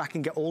 send it back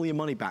and get all your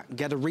money back.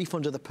 Get a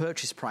refund of the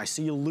purchase price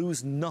so you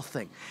lose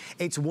nothing.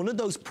 It's one of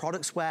those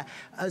products where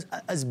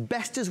as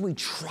best as we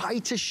try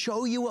to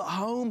show you at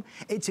home,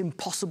 it's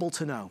impossible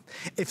to know.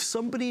 If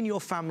somebody in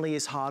your family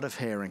is hard of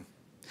hearing,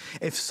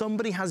 if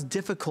somebody has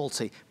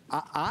difficulty,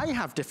 I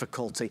have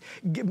difficulty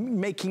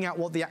making out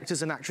what the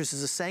actors and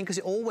actresses are saying because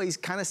it always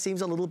kind of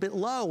seems a little bit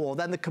low, or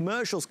then the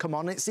commercials come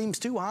on and it seems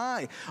too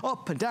high,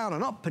 up and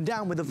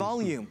down with the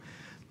volume.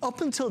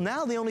 Up until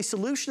now, the only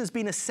solution has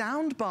been a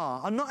sound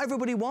bar, and not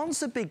everybody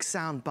wants a big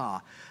sound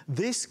bar.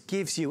 This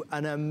gives you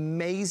an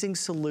amazing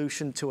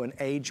solution to an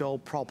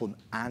age-old problem,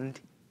 and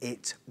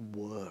it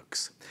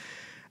works.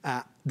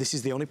 This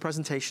is the only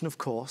presentation, of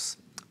course.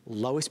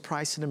 Lowest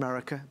price in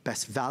America,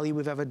 best value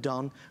we've ever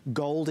done.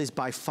 Gold is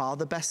by far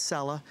the best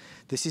seller.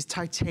 This is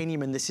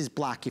titanium and this is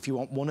black. If you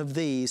want one of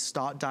these,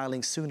 start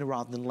dialing sooner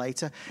rather than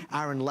later.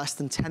 Aaron, less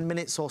than 10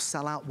 minutes or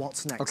sell out.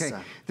 What's next, okay,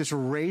 sir? This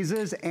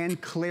raises and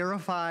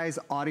clarifies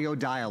audio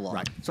dialogue.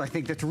 Right. So I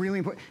think that's really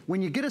important.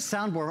 When you get a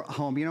soundbar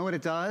home, you know what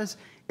it does?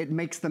 It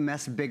makes the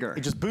mess bigger.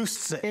 It just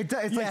boosts it.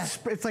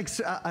 It's like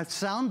a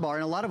soundbar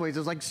in a lot of ways.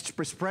 It's like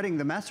spreading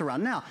the mess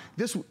around. Now,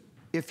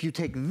 if you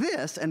take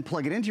this and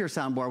plug it into your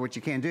soundbar, which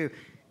you can do,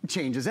 it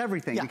changes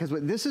everything. Yeah. Because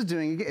what this is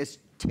doing is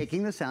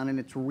taking the sound and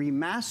it's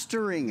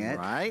remastering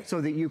it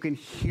so that you can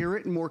hear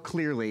it more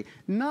clearly.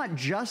 Not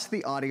just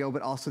the audio,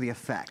 but also the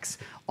effects.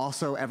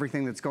 Also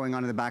everything that's going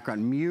on in the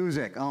background.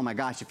 Music, oh my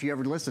gosh, if you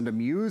ever listen to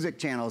music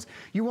channels,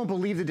 you won't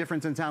believe the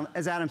difference in sound.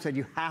 As Adam said,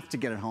 you have to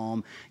get it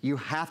home. You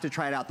have to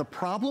try it out. The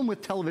problem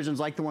with televisions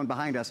like the one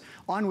behind us,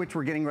 on which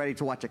we're getting ready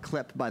to watch a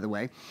clip, by the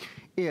way,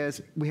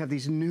 is we have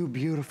these new,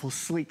 beautiful,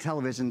 sleek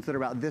televisions that are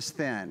about this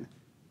thin.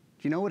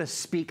 Do you know what a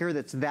speaker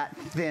that's that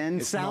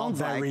thin sounds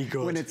like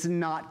when it's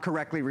not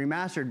correctly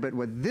remastered? But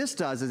what this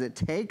does is it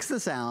takes the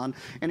sound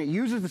and it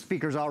uses the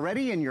speakers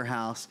already in your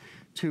house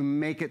to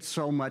make it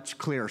so much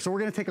clearer. So we're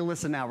gonna take a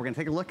listen now. We're gonna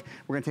take a look.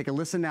 We're gonna take a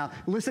listen now.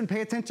 Listen, pay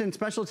attention,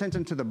 special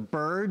attention to the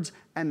birds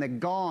and the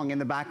gong in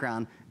the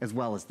background, as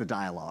well as the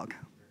dialogue.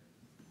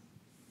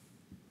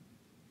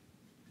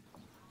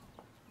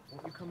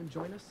 Won't you come and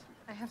join us?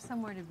 I have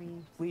somewhere to be.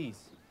 Please,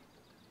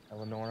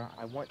 Eleonora,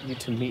 I want you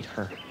to meet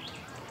her.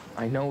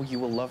 I know you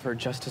will love her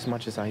just as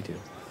much as I do.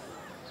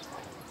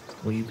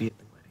 Will you be at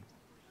the wedding?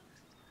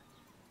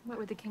 What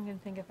would the kingdom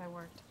think if I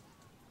worked?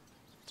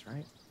 That's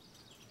right.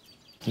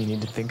 You need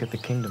to think of the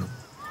kingdom.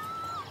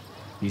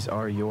 These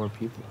are your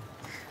people.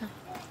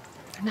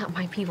 They're not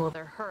my people,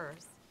 they're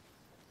hers.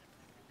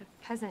 The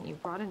peasant you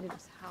brought into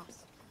this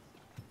house.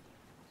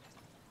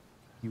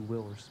 You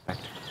will respect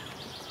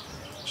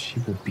her. She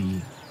will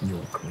be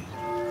your queen.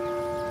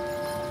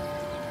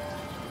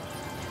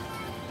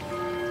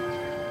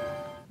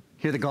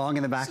 Hear the gong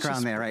in the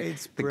background there, right?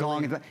 It's the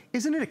brilliant. gong.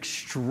 Isn't it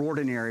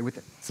extraordinary?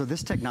 So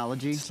this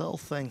technology. This little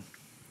thing.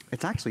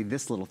 It's actually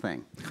this little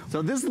thing.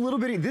 So this little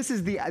bitty, this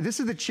is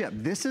the chip.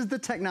 This is the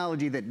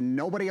technology that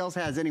nobody else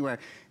has anywhere.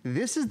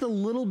 This is the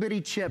little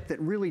bitty chip that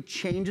really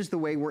changes the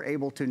way we're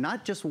able to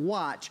not just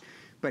watch,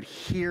 but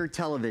hear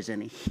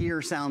television,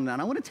 hear sound.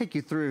 And I want to take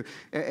you through,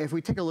 if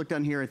we take a look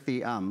down here at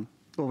the,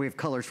 well, we have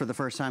colors for the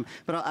first time,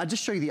 but I'll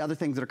just show you the other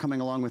things that are coming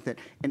along with it.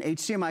 An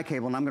HDMI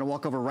cable, and I'm gonna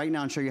walk over right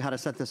now and show you how to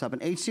set this up. An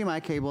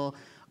HDMI cable,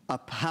 a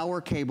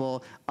power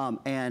cable,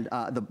 and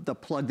the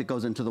plug that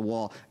goes into the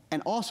wall.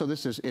 And also,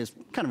 this is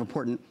kind of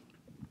important,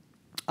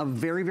 a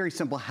very, very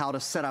simple how to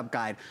set up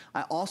guide.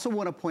 I also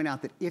want to point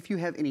out that if you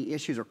have any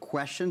issues or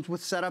questions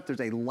with setup, there's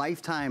a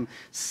lifetime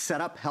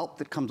setup help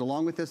that comes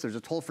along with this. There's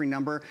a toll-free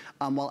number.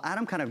 While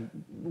Adam kind of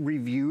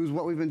reviews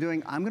what we've been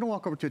doing, I'm going to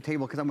walk over to a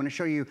table because I'm going to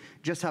show you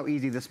just how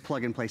easy this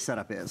plug-and-play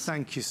setup is.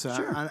 Thank you, sir.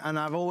 Sure. And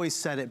I've always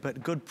said it,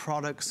 but good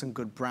products and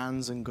good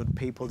brands and good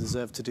people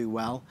deserve to do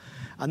well.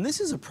 And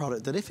this is a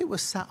product that if it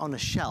was sat on a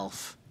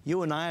shelf,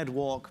 you and I would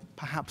walk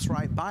perhaps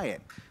right by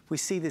it. We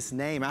see this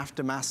name,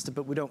 Aftermaster,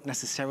 but we don't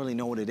necessarily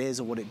know what it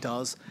is or what it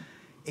does.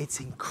 It's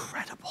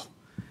incredible.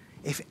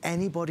 If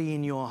anybody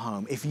in your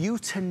home, if you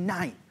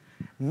tonight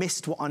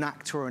missed what an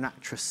actor or an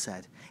actress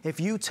said, if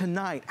you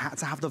tonight had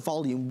to have the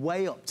volume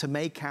way up to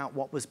make out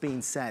what was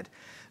being said,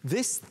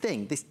 this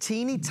thing, this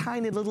teeny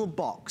tiny little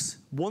box,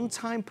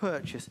 one-time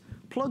purchase,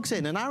 plugs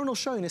in, and Aaron will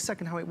show you in a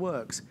second how it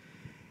works.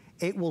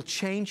 It will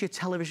change your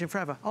television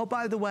forever. Oh,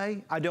 by the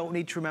way, I don't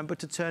need to remember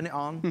to turn it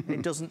on.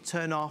 It doesn't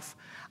turn off.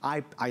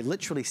 I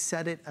literally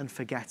set it and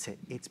forget it.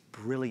 It's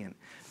brilliant.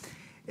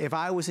 If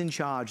I was in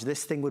charge,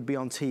 this thing would be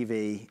on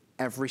TV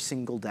every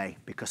single day,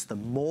 because the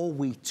more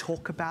we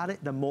talk about it,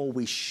 the more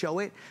we show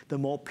it, the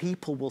more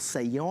people will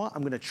say, you know what,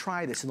 I'm gonna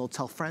try this, and they'll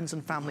tell friends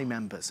and family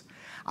members.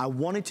 I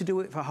wanted to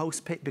do it for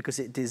Host Pick because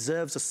it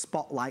deserves a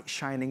spotlight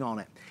shining on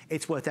it.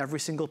 It's worth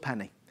every single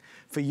penny.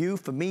 For you,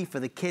 for me,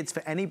 for the kids,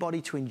 for anybody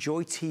to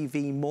enjoy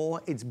TV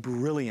more, it's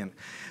brilliant.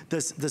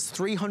 There's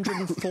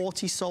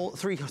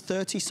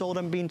 330 sold,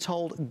 I'm being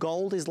told.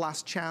 Gold is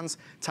last chance,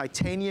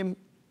 titanium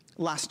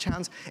last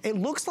chance. It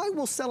looks like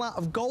we'll sell out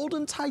of gold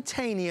and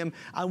titanium,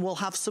 and we'll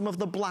have some of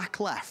the black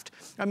left.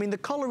 I mean, the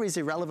color is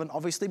irrelevant,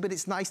 obviously, but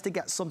it's nice to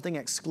get something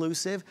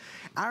exclusive.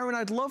 Aaron,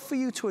 I'd love for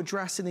you to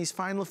address in these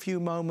final few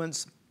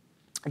moments,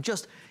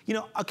 just, you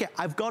know, okay,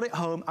 I've got it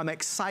home, I'm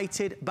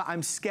excited, but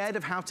I'm scared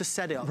of how to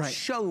set it up. Right.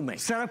 Show me.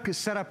 Setup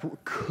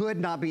could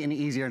not be any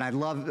easier, and I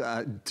love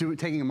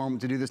taking a moment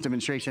to do this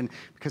demonstration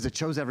because it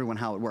shows everyone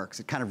how it works.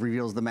 It kind of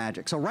reveals the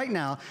magic. So right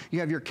now, you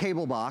have your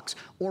cable box,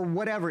 or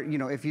whatever, you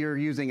know, if you're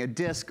using a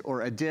disc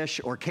or a dish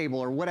or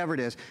cable or whatever it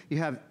is, you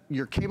have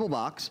your cable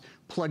box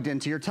plugged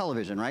into your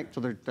television, right?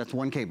 So that's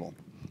one cable.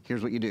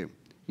 Here's what you do.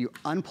 You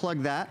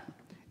unplug that,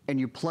 and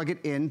you plug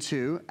it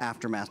into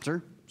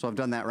Aftermaster. So I've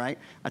done that, right?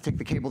 I take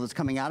the cable that's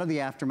coming out of the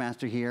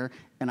Aftermaster here,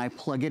 and I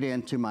plug it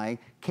into my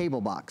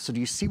cable box. So do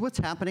you see what's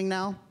happening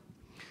now?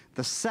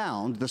 The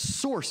sound, the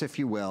source, if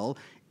you will,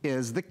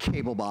 is the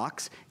cable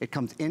box. It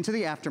comes into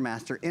the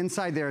Aftermaster.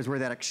 Inside there is where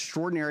that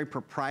extraordinary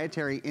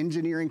proprietary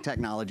engineering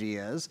technology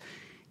is.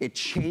 It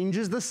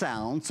changes the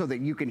sound so that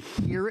you can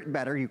hear it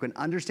better, you can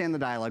understand the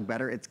dialogue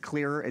better, it's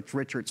clearer, it's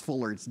richer, it's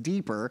fuller, it's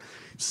deeper,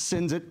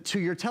 sends it to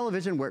your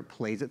television where it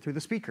plays it through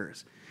the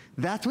speakers.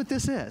 That's what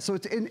this is. So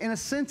it's, in a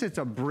sense, it's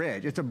a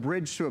bridge. It's a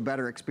bridge to a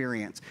better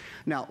experience.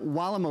 Now,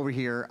 while I'm over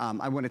here,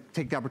 I want to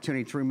take the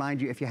opportunity to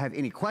remind you, if you have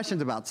any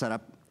questions about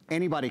setup,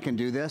 anybody can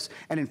do this.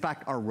 And in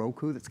fact, our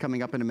Roku that's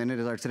coming up in a minute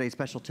is our today's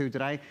special too.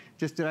 Did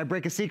I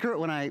break a secret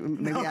when I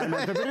maybe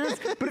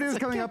but it is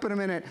coming up in a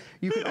minute.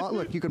 You can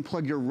look, you can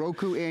plug your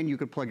Roku in, you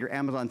can plug your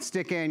Amazon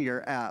Stick in,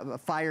 your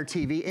Fire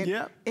TV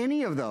in,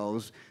 any of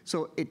those.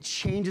 So it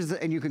changes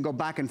and you can go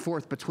back and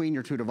forth between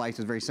your two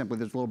devices very simply.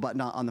 There's a little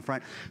button on the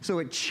front. So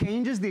it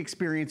changes the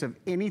experience of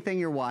anything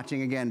you're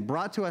watching. Again,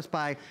 brought to us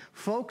by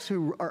folks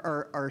who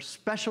are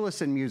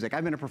specialists in music.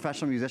 I've been a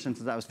professional musician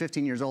since I was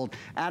 15 years old.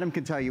 Adam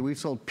can tell you, we've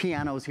sold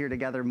pianos here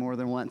together more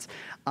than once.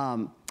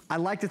 I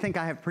like to think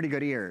I have pretty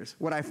good ears.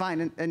 What I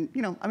find, and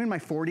you know, I'm in my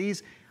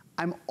 40s,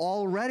 I'm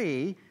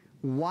already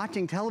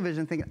watching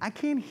television thinking, I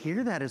can't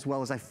hear that as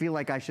well as I feel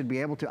like I should be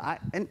able to.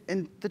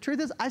 And the truth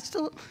is,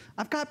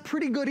 I've got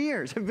pretty good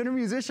ears. I've been a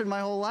musician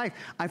my whole life.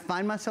 I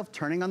find myself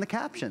turning on the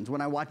captions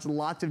when I watch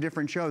lots of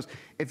different shows.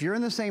 If you're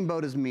in the same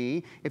boat as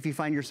me, if you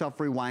find yourself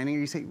rewinding, or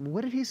you say,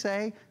 what did he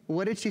say?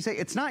 What did she say?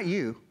 It's not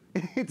you.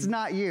 It's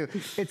not you.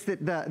 It's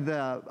that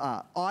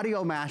the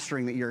audio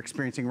mastering that you're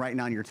experiencing right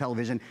now on your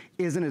television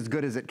isn't as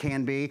good as it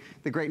can be.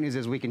 The great news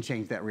is we can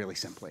change that really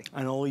simply.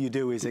 And all you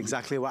do is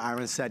exactly what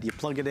Aaron said. You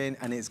plug it in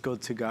and it's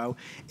good to go.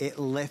 It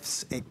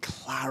lifts, it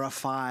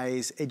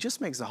clarifies, it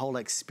just makes the whole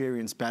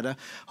experience better.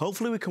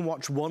 Hopefully we can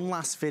watch one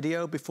last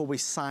video before we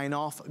sign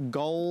off.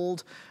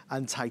 Gold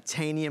and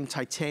titanium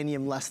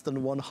less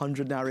than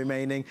 100 now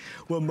remaining.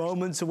 We're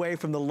moments away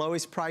from the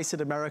lowest price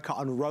in America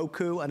on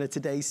Roku and a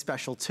today's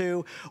special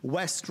too.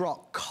 West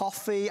Rock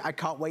Coffee, I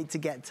can't wait to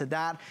get to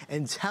that.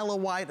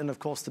 IntelliWhite, and of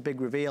course the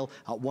big reveal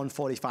at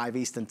 1:45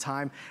 Eastern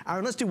Time.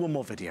 Aaron, let's do one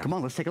more video. Come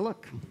on, let's take a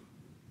look.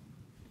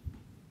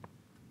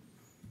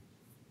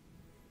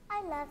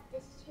 I love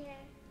this chair.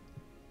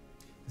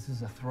 This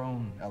is a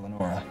throne,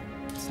 Eleonora.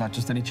 It's not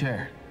just any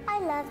chair. I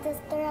love this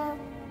throne.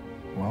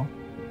 Well,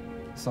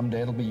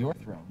 someday it'll be your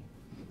throne.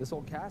 This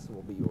old castle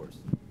will be yours.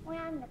 When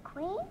I'm the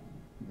queen?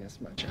 Yes,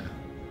 my child.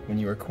 When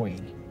you are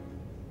queen.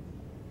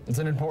 It's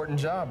an important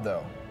job,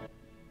 though.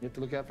 You have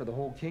to look out for the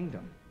whole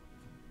kingdom.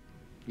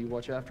 You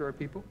watch after our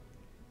people?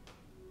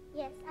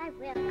 Yes, I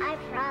will. I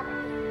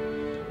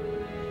promise.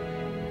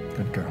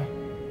 Good girl.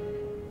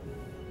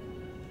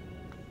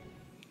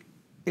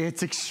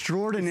 It's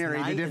extraordinary.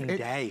 It's night and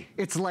day.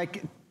 It's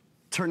like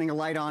turning a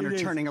light on or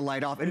turning a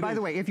light off. And by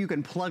the way, if you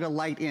can plug a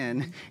light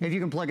in, if you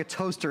can plug a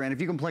toaster in, if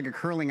you can plug a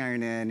curling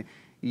iron in,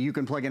 you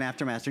can plug an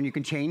Aftermaster and you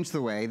can change the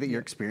way that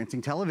you're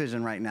experiencing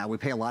television right now. We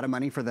pay a lot of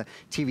money for the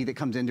TV that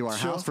comes into our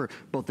house, for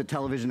both the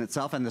television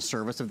itself and the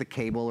service of the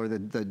cable or the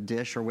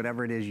dish or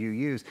whatever it is you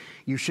use.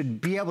 You should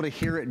be able to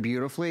hear it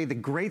beautifully. The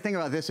great thing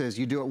about this is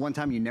you do it one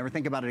time, you never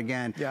think about it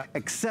again,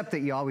 except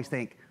that you always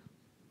think,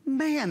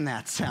 man,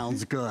 that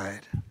sounds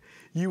good.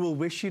 You will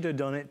wish you'd have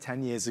done it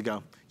 10 years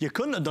ago. You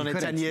couldn't have done it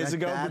 10 years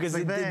ago because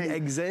it didn't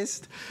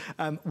exist.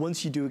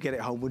 Once you do get it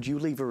home, would you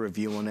leave a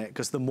review on it?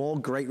 Because the more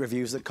great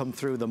reviews that come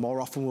through, the more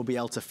often we'll be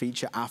able to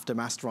feature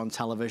Aftermaster on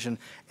television.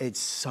 It's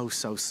so,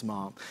 so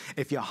smart.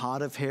 If you're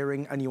hard of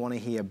hearing and you want to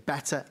hear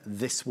better,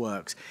 this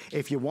works.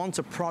 If you want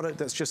a product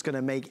that's just going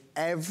to make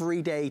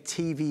everyday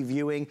TV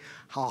viewing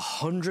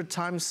 100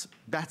 times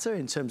better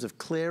in terms of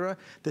clearer,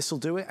 this will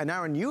do it. And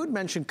Aaron, you had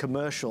mentioned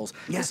commercials.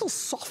 This will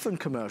soften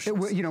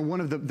commercials. You know,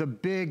 one of the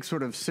big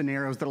sort of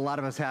scenarios that a lot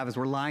of us have is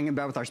we're lying in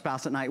bed with our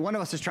spouse at night. One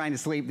of us is trying to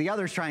sleep. The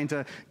other's trying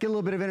to get a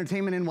little bit of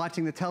entertainment in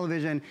watching the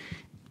television.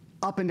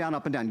 Up and down,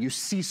 up and down. You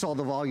seesaw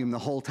the volume the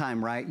whole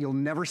time, right? You'll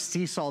never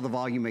seesaw the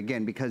volume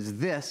again because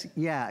this,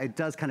 yeah, it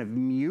does kind of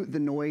mute the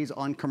noise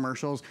on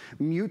commercials,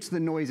 mutes the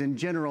noise in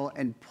general,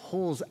 and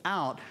pulls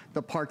out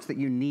the parts that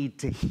you need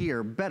to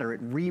hear better.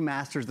 It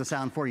remasters the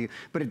sound for you,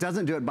 but it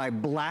doesn't do it by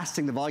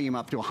blasting the volume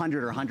up to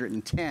 100 or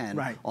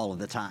 110 all of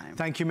the time.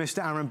 Thank you,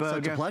 Mr. Aaron Berger.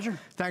 Such a pleasure.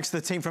 Thanks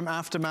to the team from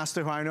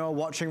Aftermaster, who I know are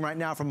watching right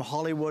now from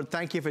Hollywood.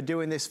 Thank you for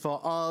doing this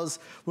for us.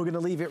 We're going to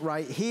leave it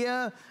right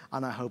here,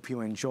 and I hope you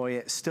enjoy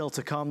it. Still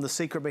to come, the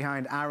secret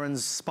behind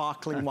Aaron's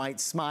sparkling white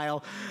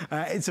smile.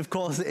 It's, of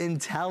course,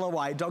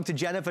 IntelliWhite. Dr.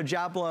 Jennifer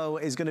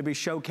Jablow is going to be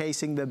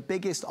showcasing the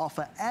biggest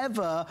offer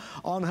ever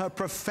on her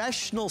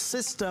professional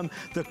system,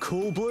 the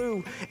Cool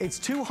Blue. It's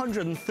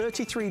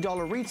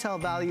 $233 retail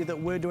value that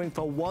we're doing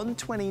for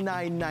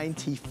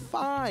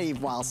 $129.95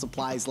 while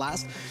supplies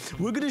last.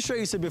 We're going to show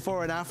you some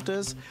before and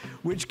afters,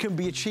 which can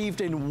be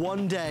achieved in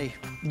one day.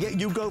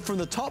 You go from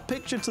the top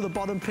picture to the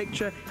bottom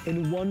picture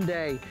in one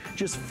day.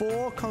 Just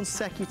 4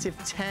 consecutive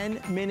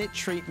 10-minute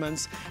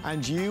treatments,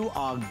 and you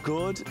are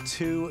good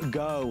to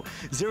go.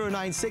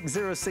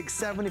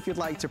 096067 if you'd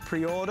like to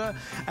pre-order.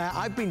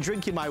 I've been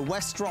drinking my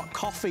West Rock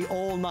coffee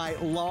all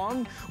night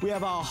long. We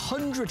have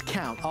 100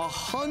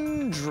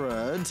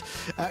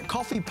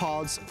 coffee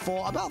pods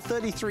for about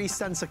 33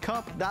 cents a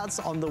cup. That's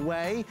on the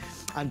way.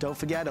 And don't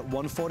forget, at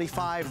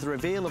 1:45, the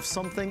reveal of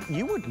something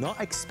you would not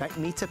expect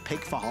me to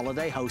pick for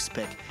Holiday Host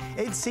Pick.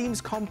 It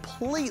seems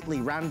completely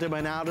random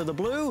and out of the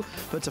blue,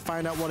 but to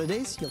find out what it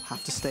is, you'll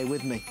have to stay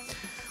with me.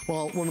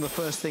 Well, one of the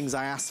first things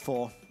I asked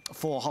for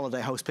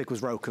Holiday Host Pick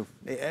was Roku.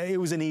 It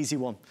was an easy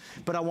one,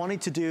 but I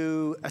wanted to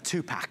do a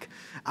 2-pack.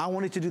 I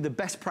wanted to do the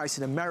best price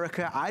in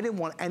America. I didn't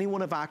want any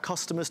one of our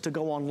customers to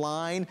go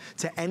online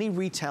to any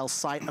retail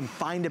site and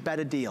find a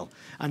better deal.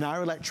 And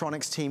our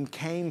electronics team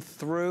came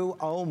through.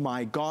 Oh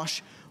my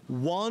gosh,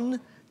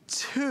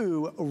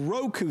 2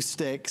 Roku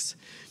sticks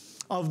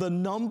of the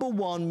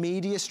 #1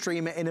 media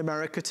streamer in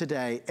America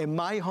today. In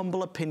my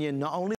humble opinion, not only